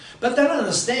 But they don't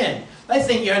understand. They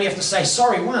think you only have to say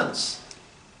sorry once.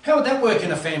 How would that work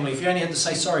in a family if you only had to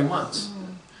say sorry once?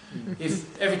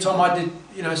 If every time I did,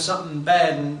 something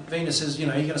bad and Venus says,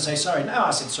 you're going to say sorry. No,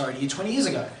 I said sorry to you 20 years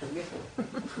ago.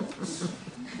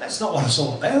 That's not what it's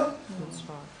all about. That's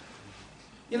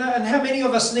right. And how many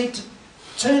of us need to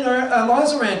turn our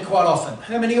lives around quite often?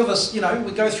 How many of us, we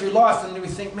go through life and we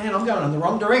think, man, I'm going in the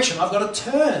wrong direction. I've got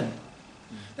to turn.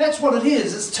 That's what it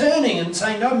is. It's turning and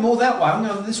saying, no more that way. I'm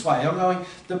going this way. I'm going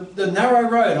the narrow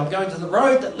road. I'm going to the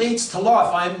road that leads to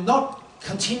life. I am not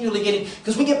continually getting...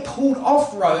 Because we get pulled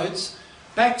off roads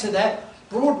back to that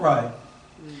broad road.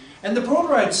 And the broad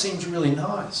road seems really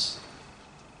nice.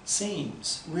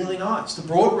 Seems really nice. The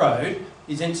broad road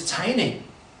is entertaining.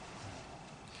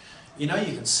 You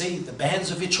can see the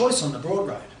bands of your choice on the broad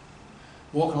road.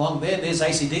 Walking along there, there's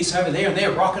AC/DC over there, and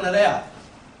they're rocking it out.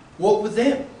 Walk with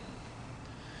them.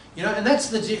 And that's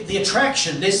the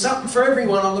attraction. There's something for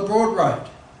everyone on the broad road.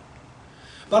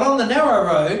 But on the narrow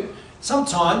road,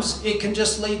 sometimes it can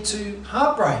just lead to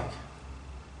heartbreak.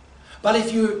 But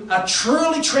if you are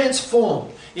truly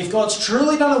transformed, if God's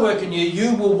truly done a work in you,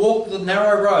 you will walk the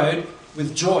narrow road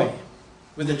with joy,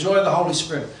 with the joy of the Holy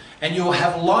Spirit. And you will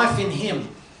have life in Him.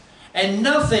 And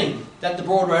nothing that the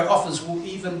broad road offers will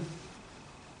even,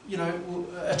 will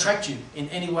attract you in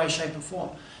any way, shape and form.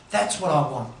 That's what I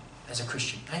want as a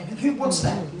Christian. Amen. Who wants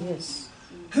that? Yes.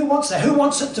 Who wants that? Who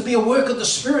wants it to be a work of the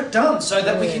Spirit done so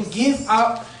that we can give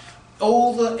up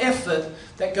all the effort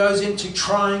that goes into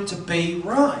trying to be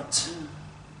right?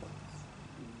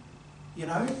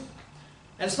 And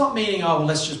it's not meaning,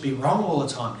 let's just be wrong all the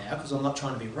time now because I'm not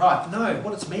trying to be right. No,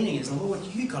 what it's meaning is, Lord,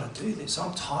 you've got to do this.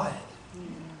 I'm tired.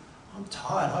 I'm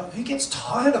tired. Who gets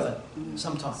tired of it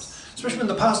sometimes? Especially when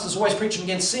the pastor's always preaching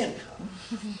against sin.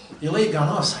 You leave going,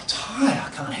 I'm so tired, I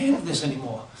can't handle this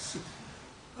anymore.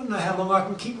 I don't know how long I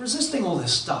can keep resisting all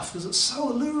this stuff because it's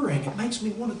so alluring. It makes me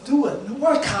want to do it.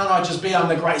 Why can't I just be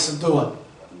under grace and do it?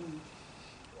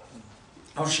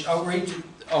 I'll read you.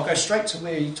 I'll go straight to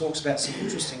where he talks about some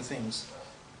interesting things.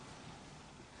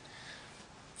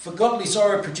 For godly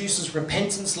sorrow produces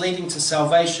repentance leading to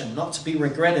salvation, not to be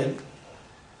regretted.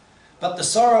 But the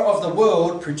sorrow of the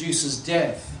world produces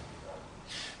death.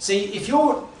 See, if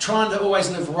you're trying to always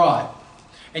live right,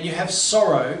 and you have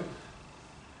sorrow,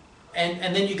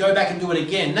 and then you go back and do it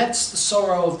again, that's the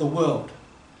sorrow of the world.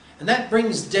 And that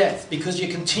brings death, because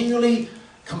you're continually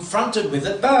confronted with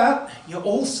it, but you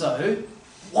also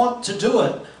want to do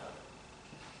it.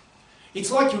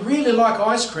 It's like you really like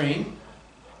ice cream,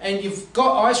 and you've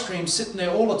got ice cream sitting there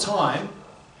all the time,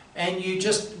 and you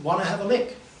just want to have a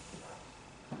lick.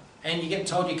 And you get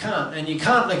told you can't, and you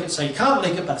can't lick it, so you can't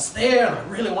lick it, but it's there, and I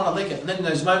really want to lick it. And then in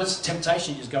those moments of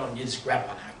temptation, you just go and you just grab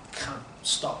it. I can't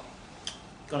stop.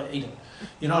 Got to eat it.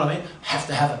 You know what I mean? Have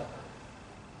to have it.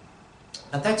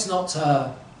 But that's not,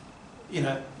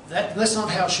 that's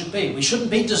not how it should be. We shouldn't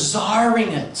be desiring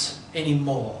it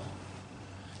anymore.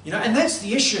 And that's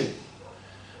the issue.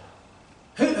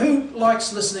 Who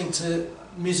likes listening to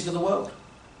music of the world?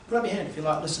 Put up your hand if you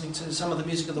like listening to some of the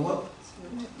music of the world.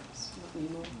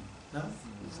 No?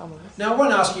 Now I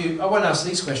won't ask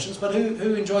these questions, but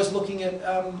who enjoys looking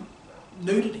at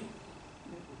nudity?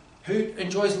 Who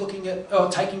enjoys looking at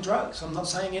taking drugs? I'm not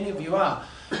saying any of you are.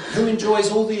 Who enjoys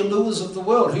all the allures of the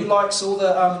world? Who likes all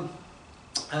the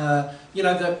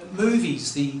the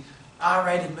movies, the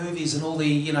R-rated movies, and all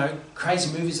the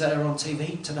crazy movies that are on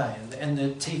TV today, and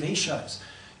the TV shows?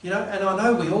 And I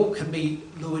know we all can be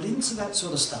lured into that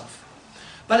sort of stuff.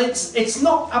 But it's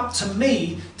not up to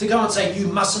me to go and say, you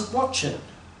mustn't watch it.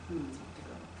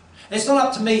 It's not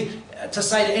up to me to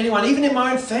say to anyone, even in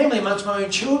my own family, amongst my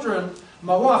own children,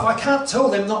 my wife, I can't tell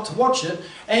them not to watch it.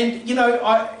 And,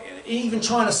 even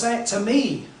trying to say it to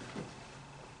me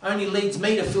only leads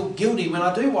me to feel guilty when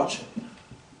I do watch it.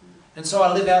 And so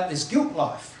I live out this guilt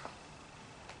life.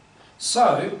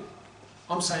 So,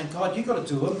 I'm saying, God, you've got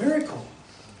to do a miracle.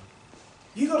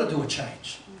 You've got to do a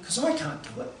change. Because I can't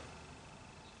do it.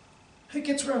 Who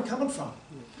gets where I'm coming from?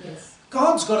 Yes.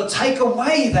 God's got to take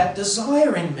away that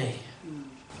desire in me.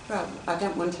 Well, I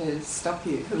don't want to stop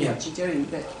you from Yeah. what you're doing,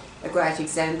 but a great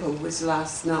example was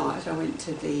last night. I went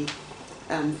to the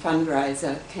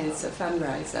cancer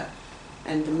fundraiser,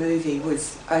 and the movie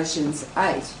was Ocean's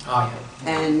 8, Oh, yeah.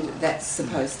 and that's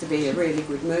supposed to be a really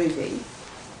good movie,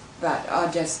 but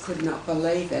I just could not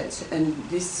believe it, and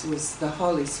this was the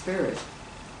Holy Spirit.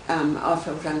 I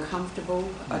felt uncomfortable.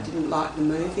 I didn't like the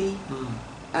movie.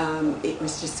 It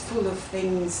was just full of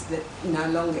things that no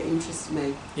longer interest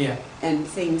me, Yeah. and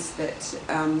things that,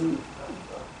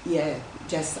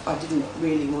 just I didn't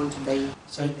really want to be.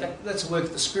 So that's a work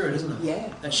of the Spirit, isn't it? Yeah.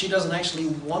 That she doesn't actually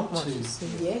want to Yes.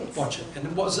 watch it, and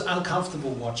it was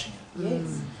uncomfortable watching it.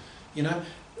 Yes. You know,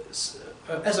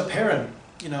 as a parent,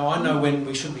 you know, I know when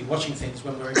we shouldn't be watching things,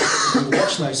 when we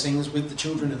watch those things with the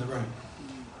children in the room.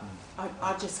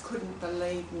 I just couldn't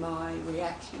believe my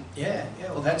reaction. Yeah,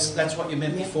 yeah. Well, that's what you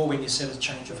meant Yeah. before when you said a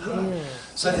change of heart.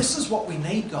 So this is what we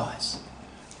need, guys.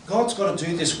 God's got to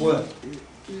do this work.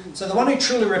 So the one who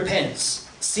truly repents,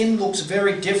 sin looks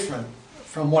very different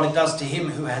from what it does to him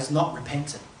who has not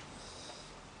repented.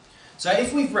 So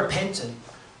if we've repented,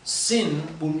 sin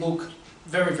will look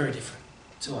very, very different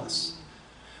to us.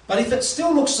 But if it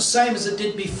still looks the same as it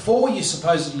did before you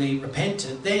supposedly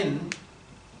repented, then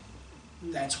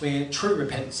that's where true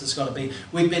repentance has got to be.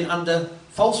 We've been under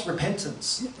false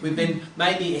repentance. We've been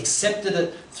maybe accepted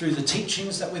it through the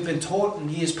teachings that we've been taught in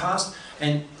years past,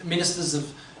 and ministers have,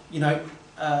 you know,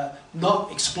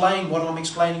 not explained what I'm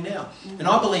explaining now. And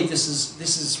I believe this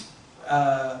is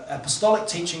apostolic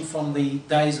teaching from the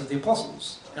days of the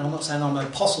apostles. And I'm not saying I'm an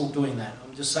apostle doing that.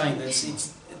 I'm just saying that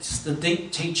it's the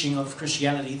deep teaching of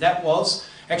Christianity that was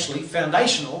actually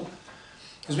foundational.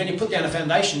 Because when you put down a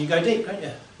foundation, you go deep, don't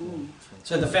you?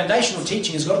 So the foundational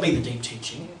teaching has got to be the deep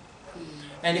teaching.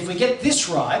 And if we get this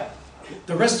right,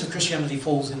 the rest of Christianity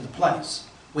falls into place.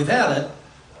 Without it,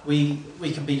 we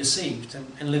can be deceived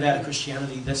and live out a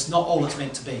Christianity that's not all it's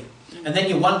meant to be. And then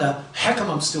you wonder, how come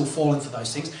I'm still falling for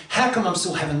those things? How come I'm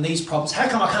still having these problems? How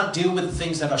come I can't deal with the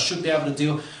things that I should be able to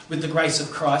deal with the grace of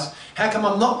Christ? How come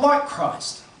I'm not like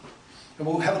Christ? And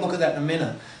we'll have a look at that in a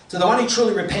minute. To the one who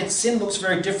truly repents, sin looks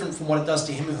very different from what it does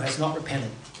to him who has not repented.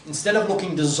 Instead of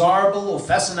looking desirable or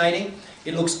fascinating,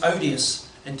 it looks odious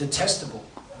and detestable.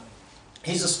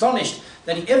 He's astonished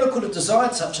that he ever could have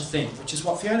desired such a thing, which is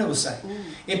what Fiona was saying.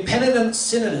 Impenitent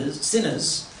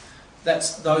sinners,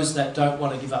 that's those that don't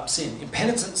want to give up sin.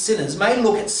 Impenitent sinners may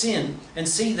look at sin and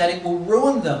see that it will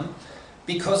ruin them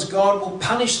because God will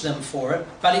punish them for it,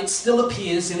 but it still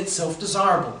appears in itself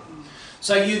desirable.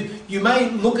 So you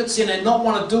may look at sin and not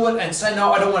want to do it and say,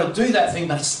 no, I don't want to do that thing,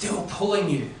 but it's still pulling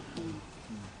you.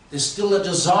 There's still a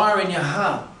desire in your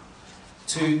heart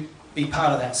to be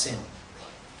part of that sin.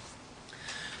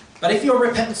 But if your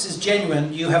repentance is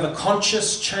genuine, you have a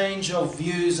conscious change of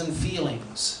views and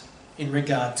feelings in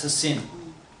regard to sin.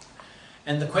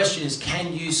 And the question is,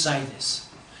 can you say this?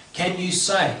 Can you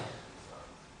say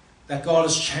that God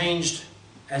has changed,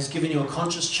 has given you a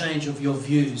conscious change of your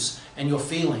views and your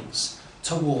feelings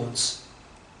towards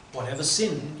whatever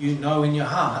sin you know in your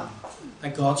heart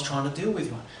that God's trying to deal with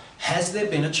you on? Has there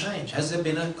been a change? Has there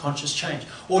been a conscious change?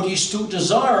 Or do you still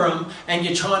desire them and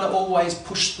you're trying to always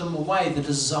push them away, the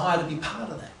desire to be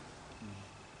part of that?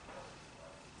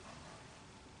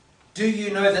 Do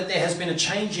you know that there has been a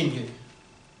change in you?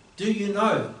 Do you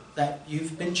know that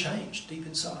you've been changed deep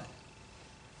inside?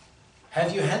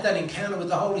 Have you had that encounter with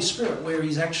the Holy Spirit where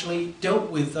He's actually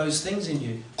dealt with those things in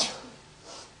you?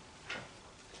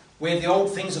 Where the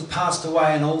old things have passed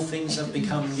away and all things have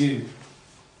become new?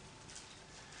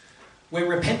 Where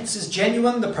repentance is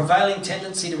genuine, the prevailing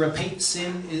tendency to repeat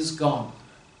sin is gone.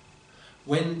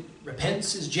 When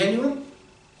repentance is genuine,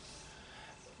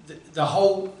 the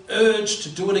whole urge to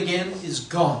do it again is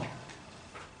gone.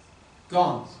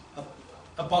 Gone.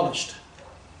 Abolished.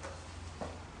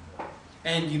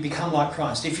 And you become like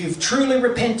Christ. If you've truly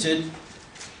repented,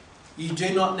 you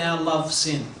do not now love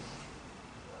sin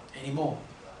anymore.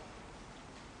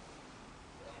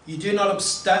 You do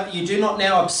not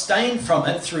now abstain from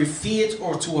it through fear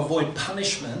or to avoid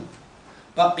punishment,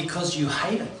 but because you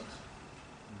hate it.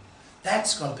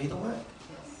 That's got to be the work.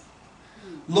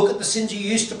 Look at the sins you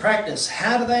used to practice.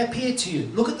 How do they appear to you?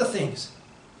 Look at the things.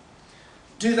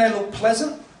 Do they look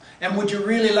pleasant? And would you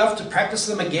really love to practice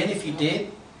them again if you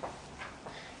did?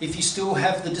 If you still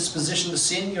have the disposition to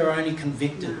sin, you're only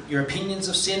convicted. Your opinions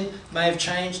of sin may have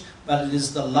changed, but it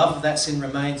is the love of that sin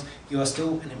remains. You are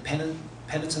still an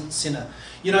impenitent sinner.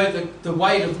 You know, the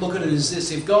way to look at it is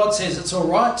this. If God says it's all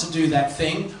right to do that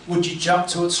thing, would you jump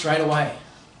to it straight away?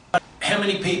 How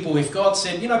many people, if God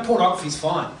said, you know, pornography's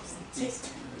fine,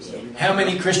 how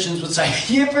many Christians would say,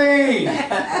 yippee!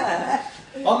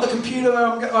 On the computer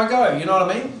I go, you know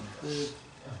what I mean?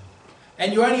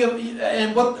 And you only,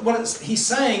 and what he's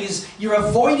saying is you're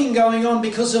avoiding going on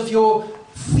because of your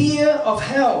fear of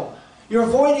hell. You're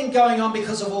avoiding going on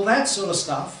because of all that sort of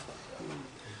stuff,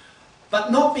 but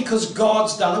not because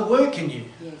God's done a work in you.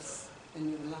 Yes,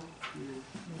 and you love.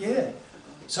 Yeah.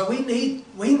 So we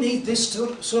need this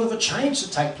sort of a change to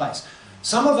take place.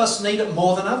 Some of us need it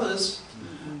more than others.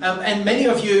 And many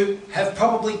of you have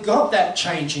probably got that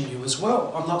change in you as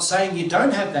well. I'm not saying you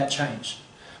don't have that change.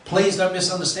 Please don't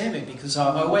misunderstand me, because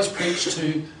I always preach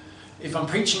to, if I'm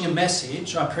preaching a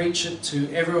message, I preach it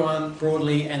to everyone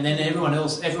broadly, and then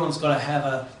everyone's got to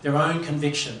have their own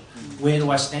conviction. Where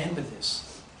do I stand with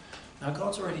this? Now,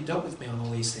 God's already dealt with me on all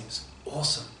these things.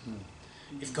 Awesome.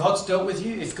 If God's dealt with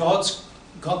you, if God's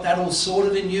got that all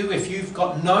sorted in you, if you've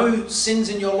got no sins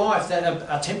in your life that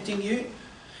are tempting you,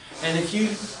 and if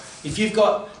you've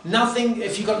got nothing,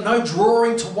 if you've got no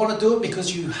drawing to want to do it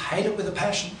because you hate it with a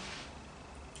passion,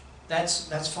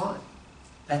 that's fine.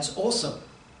 That's awesome.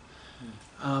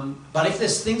 But if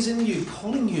there's things in you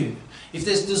pulling you, if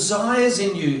there's desires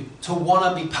in you to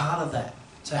want to be part of that,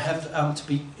 to have to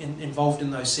be involved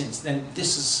in those sins, then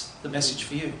this is the message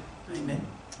for you. Amen.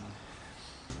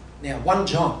 Now, 1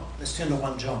 John. Let's turn to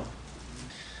 1 John.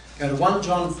 Go to 1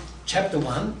 John chapter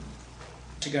 1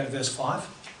 to go to verse 5.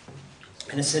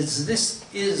 And it says, "This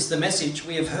is the message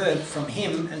we have heard from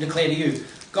him and declare to you.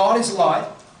 God is light.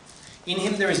 In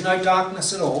him there is no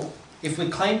darkness at all. If we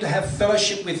claim to have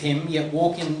fellowship with him, yet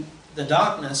walk in the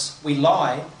darkness, we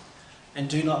lie and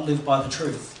do not live by the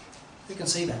truth." You can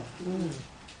see that.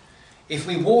 "If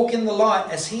we walk in the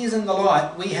light as he is in the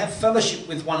light, we have fellowship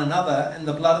with one another, and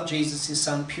the blood of Jesus, his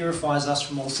son, purifies us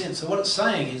from all sin." So what it's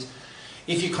saying is,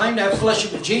 if you claim to have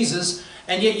fellowship with Jesus,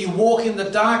 and yet you walk in the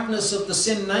darkness of the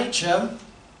sin nature,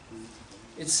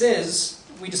 it says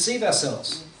we deceive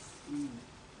ourselves.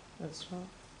 That's right.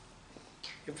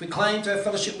 If we claim to have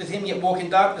fellowship with him, yet walk in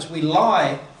darkness, we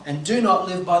lie and do not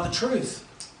live by the truth.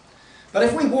 But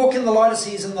if we walk in the light as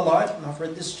he is in the light, and I've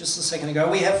read this just a second ago,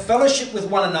 we have fellowship with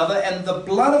one another, and the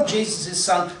blood of Jesus, his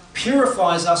son,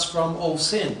 purifies us from all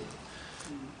sin.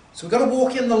 So we've got to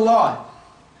walk in the light,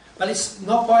 but it's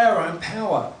not by our own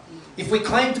power. If we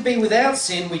claim to be without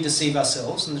sin, we deceive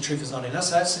ourselves, and the truth is not in us.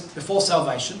 That's before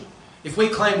salvation. If we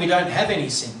claim we don't have any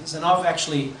sins, and I've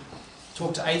actually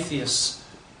talked to atheists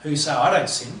who say, "I don't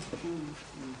sin,"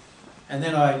 and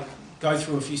then I go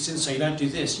through a few sins, so you don't do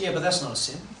this. Yeah, but that's not a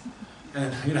sin.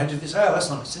 And you don't do this. Oh, that's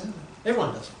not a sin.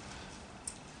 Everyone does it.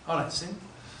 I don't sin.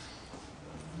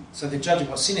 So they're judging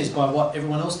what sin is by what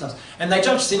everyone else does. And they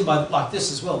judge sin by like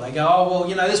this as well. They go, "Oh,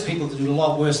 well, there's people that do a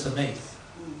lot worse than me."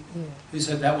 Yeah. Who's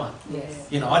heard that one? Yes.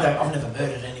 I've never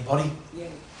murdered anybody. Yeah.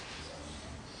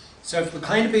 So if we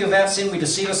claim to be without sin, we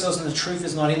deceive ourselves and the truth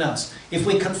is not in us. If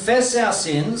we confess our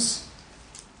sins,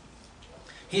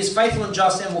 he is faithful and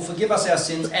just and will forgive us our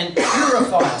sins and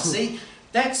purify us. See,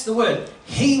 that's the word.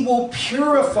 He will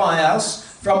purify us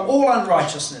from all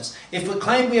unrighteousness. If we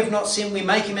claim we have not sinned, we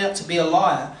make him out to be a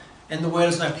liar, and the word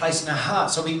has no place in our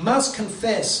heart. So we must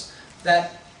confess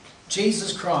that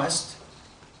Jesus Christ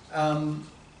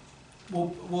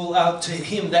to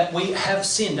him that we have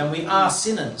sinned and we are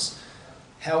sinners.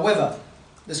 However,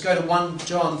 let's go to 1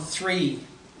 John 3,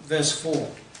 verse 4.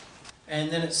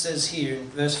 And then it says here in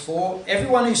verse 4,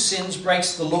 "Everyone who sins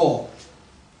breaks the law.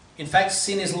 In fact,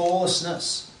 sin is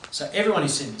lawlessness." So everyone who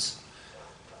sins,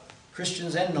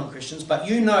 Christians and non-Christians, "but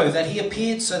you know that he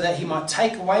appeared so that he might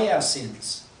take away our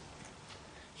sins."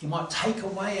 He might take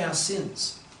away our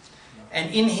sins.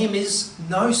 "And in him is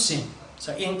no sin."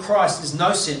 So in Christ is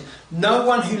no sin. "No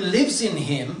one who lives in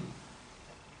him,"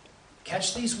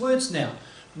 catch these words now,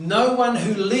 "no one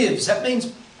who lives," that means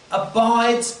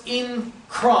abides in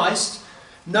Christ,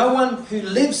 "no one who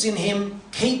lives in him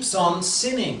keeps on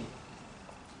sinning.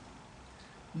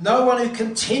 No one who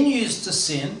continues to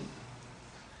sin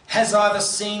has either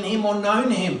seen him or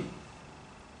known him."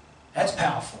 That's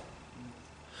powerful.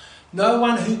 No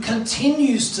one who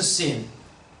continues to sin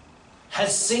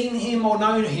has seen him or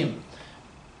known him.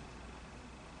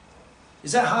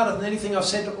 Is that harder than anything I've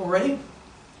said already?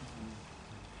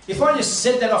 If I just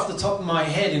said that off the top of my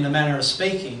head in a manner of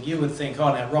speaking, you would think,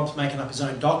 "Oh, now Rob's making up his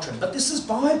own doctrine." But this is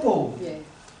Bible. Yeah.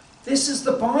 This is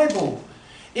the Bible.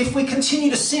 If we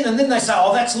continue to sin, and then they say,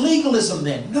 "Oh, that's legalism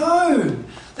then." No,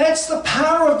 that's the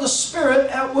power of the Spirit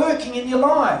outworking in your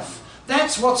life.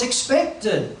 That's what's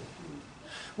expected.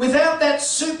 Without that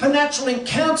supernatural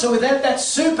encounter, without that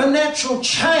supernatural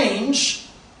change,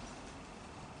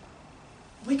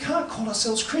 we can't call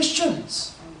ourselves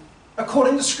Christians,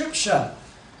 according to Scripture.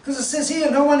 Because it says here,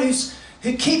 no one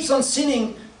who keeps on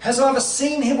sinning has either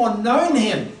seen him or known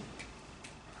him.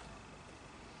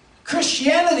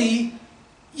 Christianity,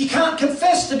 you can't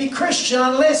confess to be Christian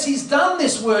unless he's done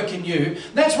this work in you.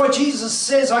 That's why Jesus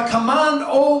says, "I command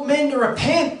all men to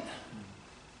repent."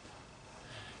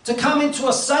 to come into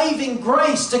a saving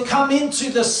grace, to come into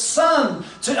the Son,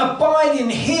 to abide in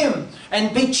Him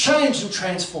and be changed and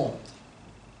transformed.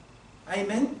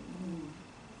 Amen?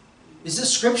 Is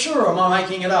this scripture or am I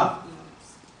making it up?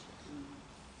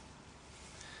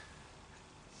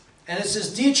 And it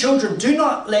says, dear children, do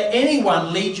not let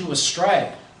anyone lead you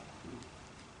astray.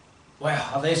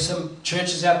 Wow, are there some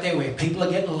churches out there where people are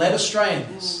getting led astray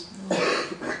in this?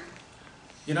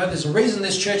 You know, there's a reason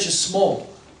this church is small.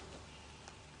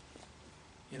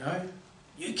 You know,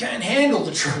 you can't handle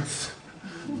the truth.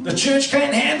 The church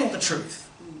can't handle the truth.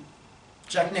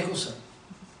 Jack Nicholson,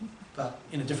 but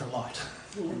in a different light.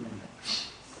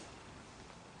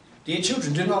 Dear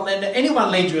children, do not let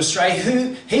anyone lead you astray.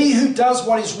 He who does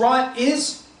what is right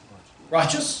is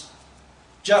righteous,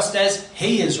 just as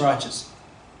he is righteous.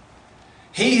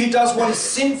 He who does what is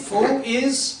sinful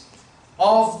is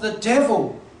of the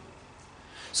devil.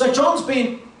 So John's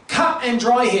being cut and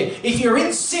dry here. If you're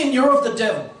in sin, you're of the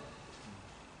devil.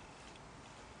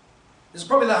 This is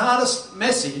probably the hardest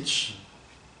message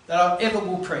that I ever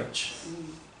will preach.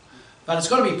 But it's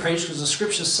got to be preached because the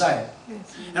scriptures say it.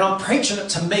 And I'm preaching it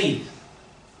to me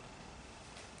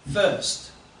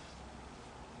first.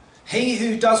 He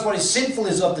who does what is sinful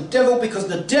is of the devil, because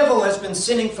the devil has been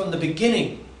sinning from the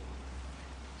beginning.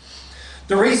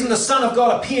 The reason the Son of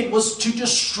God appeared was to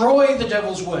destroy the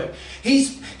devil's work.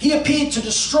 He appeared to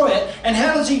destroy it. And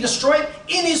how does he destroy it?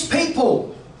 In his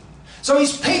people. So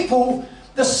his people,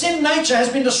 the sin nature has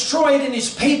been destroyed in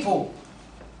his people.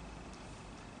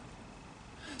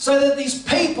 So that these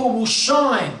people will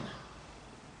shine.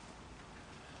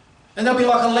 And they'll be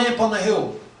like a lamp on the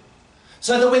hill.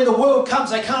 So that when the world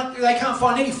comes, they can't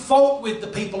find any fault with the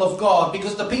people of God,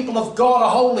 because the people of God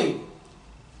are holy.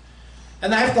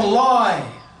 And they have to lie.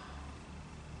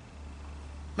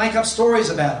 Make up stories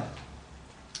about it.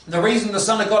 The reason the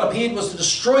Son of God appeared was to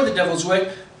destroy the devil's work.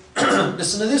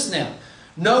 Listen to this now.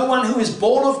 No one who is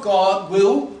born of God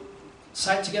will,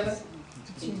 say it together,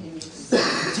 continue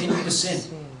to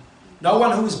sin. No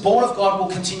one who is born of God will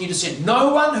continue to sin.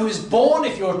 No one who is born,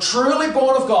 if you're truly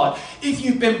born of God, if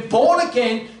you've been born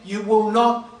again, you will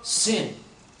not sin.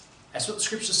 That's what the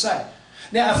scriptures say.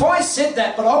 Now, if I said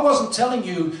that, but I wasn't telling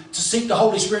you to seek the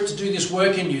Holy Spirit to do this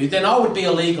work in you, then I would be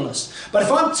a legalist. But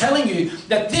if I'm telling you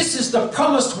that this is the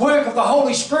promised work of the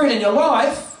Holy Spirit in your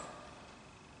life,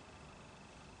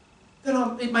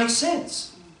 then it makes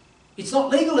sense. It's not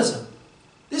legalism.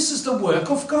 This is the work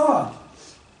of God.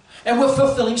 And we're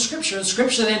fulfilling Scripture. And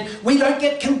Scripture, then, we don't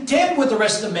get condemned with the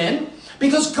rest of men,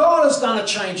 because God has done a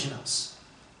change in us.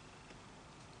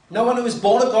 No one who is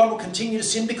born of God will continue to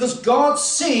sin, because God's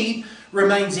seed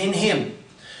remains in him.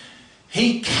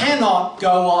 He cannot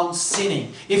go on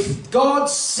sinning. If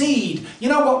God's seed, you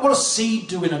know what does seed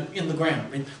do in the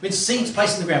ground? When seed's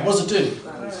placed in the ground, what does it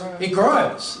do? It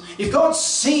grows. If God's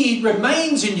seed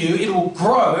remains in you, it will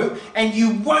grow and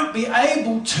you won't be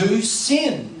able to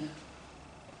sin.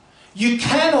 You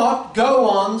cannot go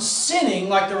on sinning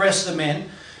like the rest of men,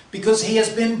 because he has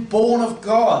been born of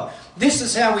God. This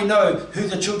is how we know who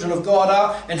the children of God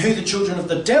are and who the children of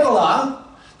the devil are.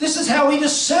 This is how we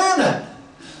discern it.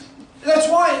 That's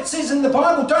why it says in the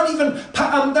Bible, don't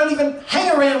even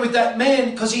hang around with that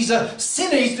man, because he's a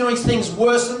sinner. He's doing things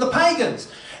worse than the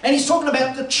pagans. And he's talking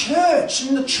about the church.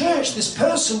 In the church, this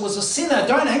person was a sinner.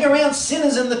 Don't hang around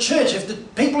sinners in the church. If the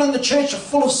people in the church are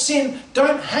full of sin,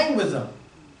 don't hang with them.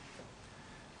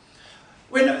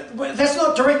 That's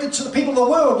not directed to the people of the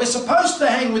world. We're supposed to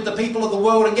hang with the people of the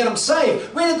world and get them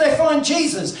saved. Where did they find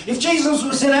Jesus? If Jesus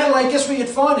was in Adelaide, guess where you'd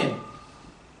find him?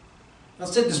 I've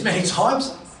said this many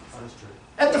times.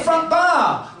 At the front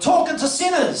bar, talking to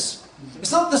sinners.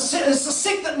 It's the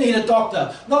sick that need a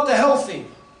doctor, not the healthy.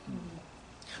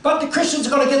 But the Christians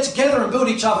have got to get together and build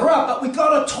each other up. But we've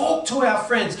got to talk to our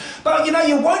friends. But you know,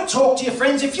 you won't talk to your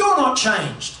friends if you're not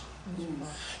changed.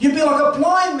 You'd be like a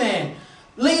blind man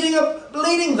leading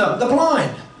them, the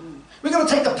blind. We've got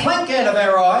to take the plank out of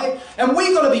our eye, and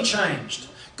we've got to be changed.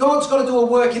 God's got to do a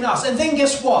work in us. And then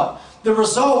guess what? The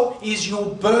result is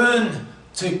you'll burn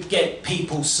to get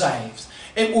people saved.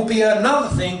 It will be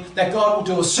another thing that God will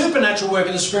do a supernatural work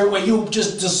in the Spirit, where you'll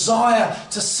just desire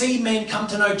to see men come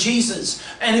to know Jesus.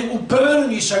 And it will burn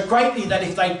on you so greatly that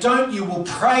if they don't, you will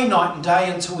pray night and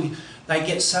day until they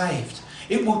get saved.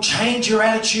 It will change your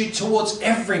attitude towards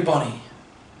everybody.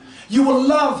 You will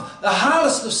love the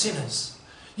hardest of sinners.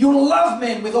 You will love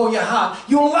men with all your heart.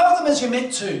 You will love them as you're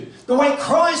meant to, the way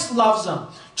Christ loves them.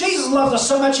 Jesus loved us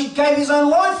so much he gave his own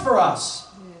life for us.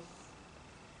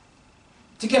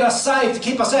 To get us saved, to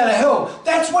keep us out of hell.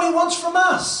 That's what he wants from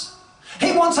us.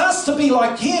 He wants us to be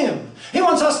like him. He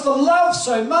wants us to love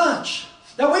so much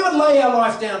that we would lay our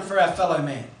life down for our fellow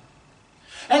man.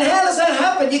 And how does that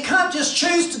happen? You can't just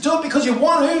choose to do it because you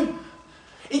want to.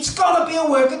 It's got to be a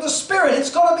work of the Spirit.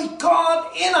 It's got to be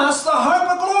God in us, the hope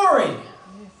of glory.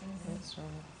 That's right.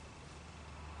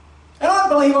 And I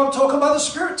believe I'm talking by the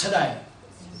Spirit today.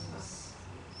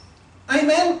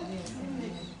 Amen?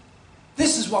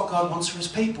 This is what God wants for His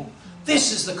people.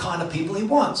 This is the kind of people He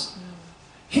wants.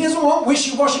 He doesn't want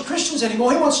wishy-washy Christians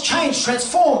anymore. He wants changed,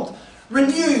 transformed,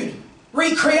 renewed,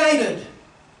 recreated,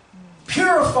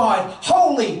 purified,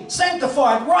 holy,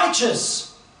 sanctified,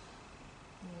 righteous.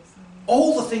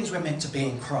 All the things we're meant to be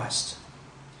in Christ.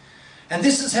 And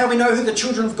this is how we know who the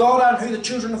children of God are and who the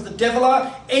children of the devil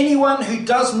are. Anyone who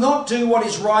does not do what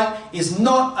is right is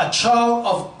not a child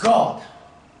of God.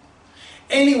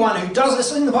 Anyone who does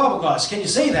this, in the Bible, guys, can you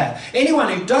see that?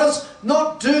 Anyone who does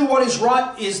not do what is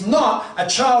right is not a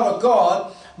child of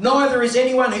God, neither is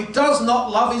anyone who does not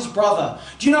love his brother.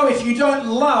 Do you know, if you don't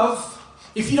love,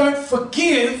 if you don't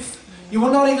forgive, you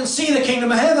will not even see the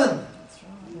kingdom of heaven.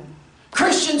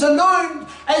 Christians are known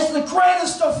as the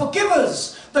greatest of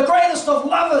forgivers, the greatest of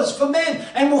lovers for men,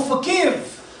 and will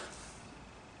forgive.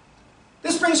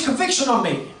 This brings conviction on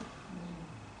me.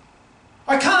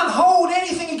 I can't hold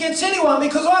anything against anyone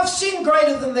because I've sinned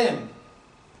greater than them.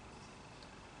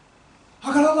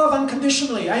 I've got to love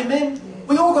unconditionally. Amen?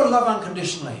 We all got to love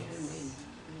unconditionally.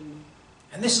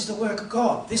 And this is the work of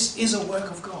God. This is a work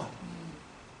of God.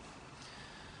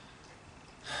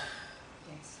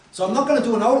 So I'm not going to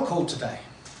do an altar call today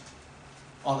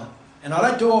on it. And I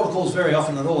don't do altar calls very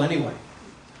often at all anyway.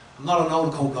 I'm not an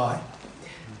altar call guy.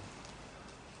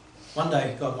 One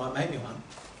day God might make me one.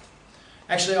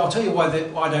 Actually, I'll tell you why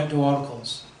I don't do altar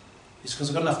calls. It's because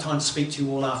I've got enough time to speak to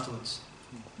you all afterwards.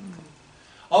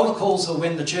 Altar calls are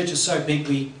when the church is so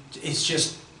big, it's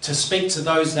just to speak to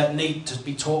those that need to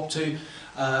be talked to.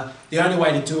 The only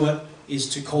way to do it is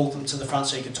to call them to the front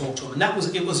so you can talk to them.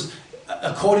 And it was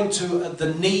according to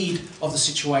the need of the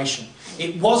situation.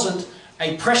 It wasn't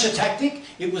a pressure tactic.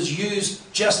 It was used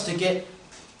just to get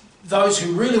those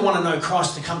who really want to know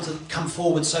Christ to come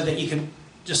forward so that you can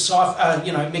just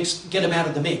get them out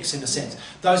of the mix, in a sense.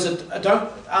 Those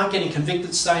that aren't getting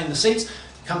convicted stay in the seats,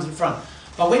 come to the front.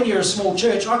 But when you're a small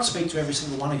church, I can speak to every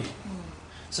single one of you.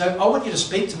 So I want you to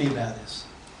speak to me about this.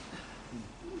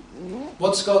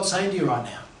 What's God saying to you right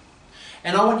now?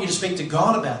 And I want you to speak to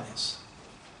God about this.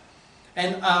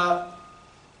 And I'm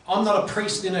not a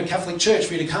priest in a Catholic church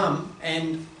for you to come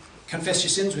and confess your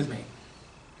sins with me.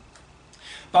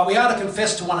 But we are to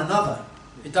confess to one another.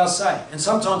 It does say. And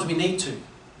sometimes we need to.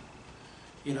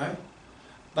 You know.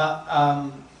 But,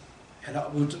 and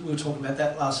we were talking about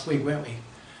that last week, weren't we?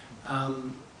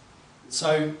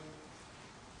 So,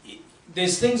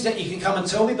 there's things that you can come and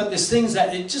tell me, but there's things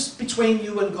that it's just between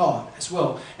you and God as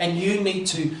well. And you need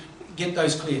to get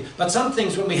those clear. But some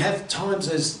things, when we have times,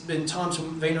 there's been times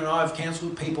when Vina and I have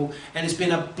counselled people, and it's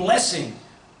been a blessing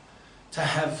to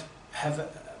have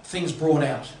things brought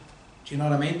out. Do you know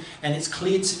what I mean? And it's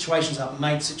cleared situations up,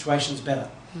 made situations better.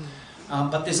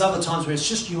 But there's other times where it's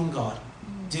just you and God.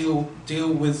 Deal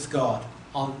with God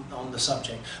on the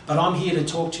subject. But I'm here to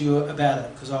talk to you about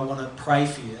it because I want to pray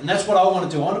for you. And that's what I want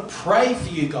to do. I want to pray for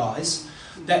you guys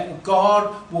that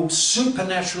God will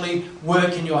supernaturally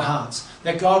work in your hearts.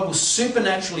 That God will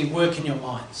supernaturally work in your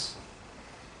minds.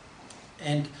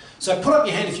 And so put up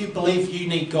your hand if you believe you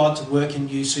need God to work in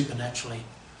you supernaturally.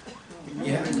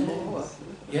 Yeah?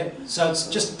 Yeah? So it's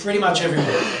just pretty much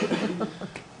everyone.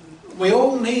 We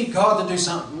all need God to do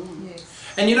something.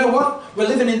 And you know what? We're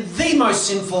living in the most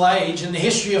sinful age in the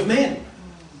history of men.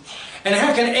 And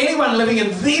how can anyone living in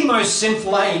the most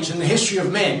sinful age in the history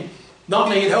of men not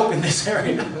need help in this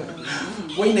area?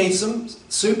 We need some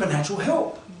supernatural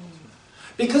help.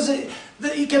 Because it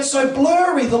gets so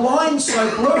blurry, the line's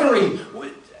so blurry.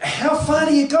 How far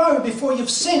do you go before you've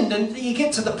sinned? And you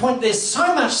get to the point there's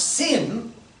so much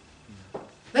sin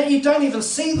that you don't even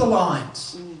see the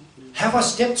lines. Have I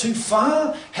stepped too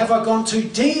far? Have I gone too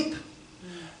deep?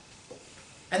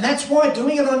 And that's why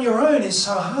doing it on your own is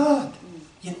so hard.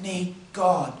 You need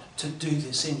God to do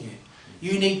this in you.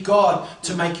 You need God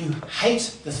to make you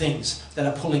hate the things that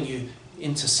are pulling you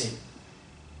into sin.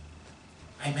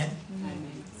 Amen?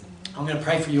 Amen. I'm going to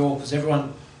pray for you all because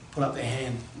everyone put up their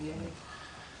hand. Yeah.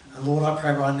 And Lord, I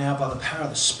pray right now by the power of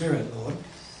the Spirit, Lord.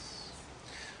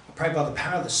 I pray by the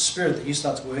power of the Spirit that you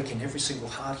start to work in every single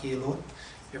heart here, Lord.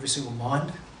 Every single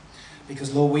mind.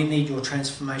 Because, Lord, we need your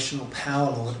transformational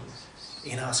power, Lord,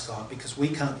 in us, God, because we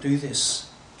can't do this.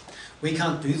 We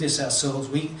can't do this ourselves.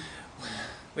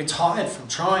 We're tired from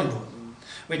trying, Lord.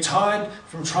 We're tired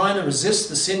from trying to resist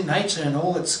the sin nature and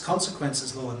all its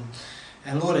consequences, Lord.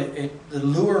 And Lord, the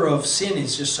lure of sin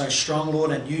is just so strong,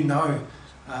 Lord, and you know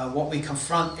what we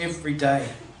confront every day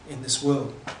in this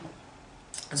world.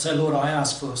 And so, Lord, I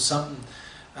ask for something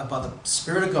by the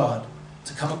Spirit of God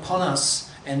to come upon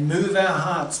us and move our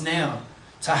hearts now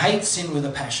to hate sin with a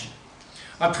passion.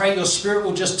 I pray your Spirit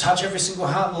will just touch every single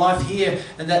heart and life here,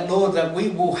 and that, Lord, that we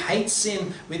will hate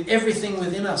sin with everything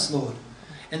within us, Lord.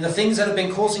 And the things that have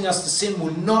been causing us to sin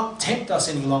will not tempt us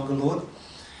any longer, Lord.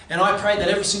 And I pray that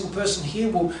every single person here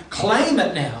will claim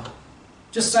it now.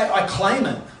 Just say, I claim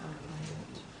it.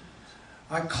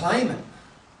 I claim it.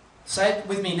 Say it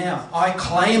with me now. I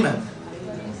claim it.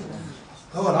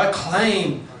 Lord, I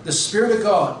claim the Spirit of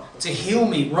God to heal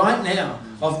me right now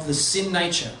of the sin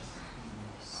nature.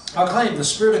 I claim the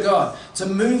Spirit of God to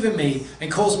move in me and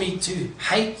cause me to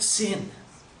hate sin.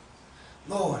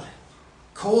 Lord,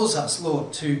 cause us,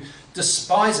 Lord, to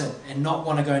despise it and not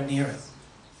want to go near it.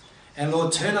 And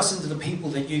Lord, turn us into the people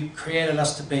that you created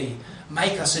us to be.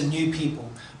 Make us a new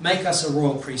people. Make us a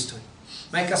royal priesthood.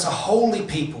 Make us a holy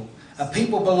people, a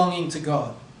people belonging to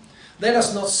God. Let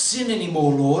us not sin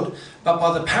anymore, Lord, but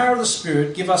by the power of the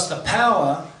Spirit, give us the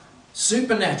power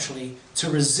supernaturally to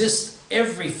resist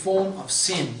every form of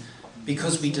sin,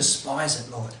 because we despise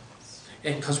it, Lord,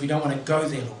 and because we don't want to go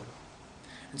there, Lord.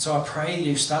 And so I pray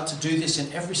you start to do this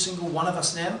in every single one of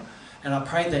us now, and I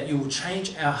pray that you will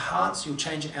change our hearts, you'll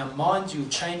change our minds, you'll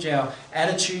change our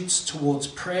attitudes towards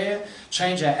prayer,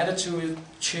 change our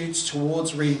attitudes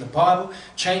towards reading the Bible,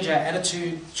 change our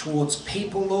attitude towards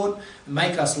people, Lord,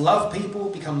 make us love people,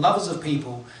 become lovers of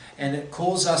people, and it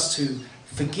calls us to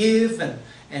forgive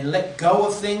and let go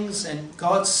of things. And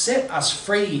God, set us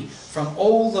free from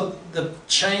all the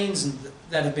chains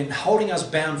that have been holding us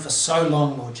bound for so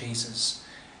long, Lord Jesus,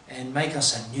 and make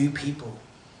us a new people,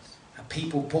 a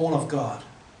people born of God.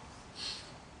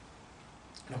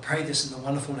 And I pray this in the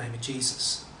wonderful name of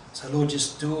Jesus. So Lord,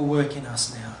 just do a work in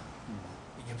us now,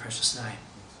 in your precious name.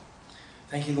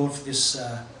 Thank you, Lord, for this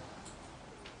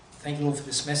thank you, Lord, for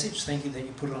this message. Thank you that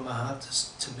you put it on my heart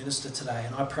to minister today.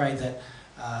 And I pray that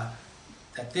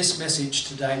that this message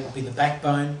today will be the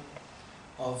backbone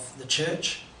of the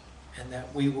church, and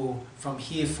that we will, from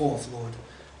here forth, Lord,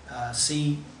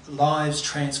 see lives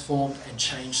transformed and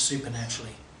changed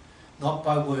supernaturally, not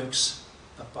by works,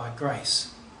 but by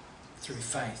grace, through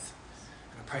faith.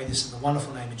 And I pray this in the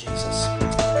wonderful name of Jesus.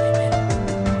 Amen.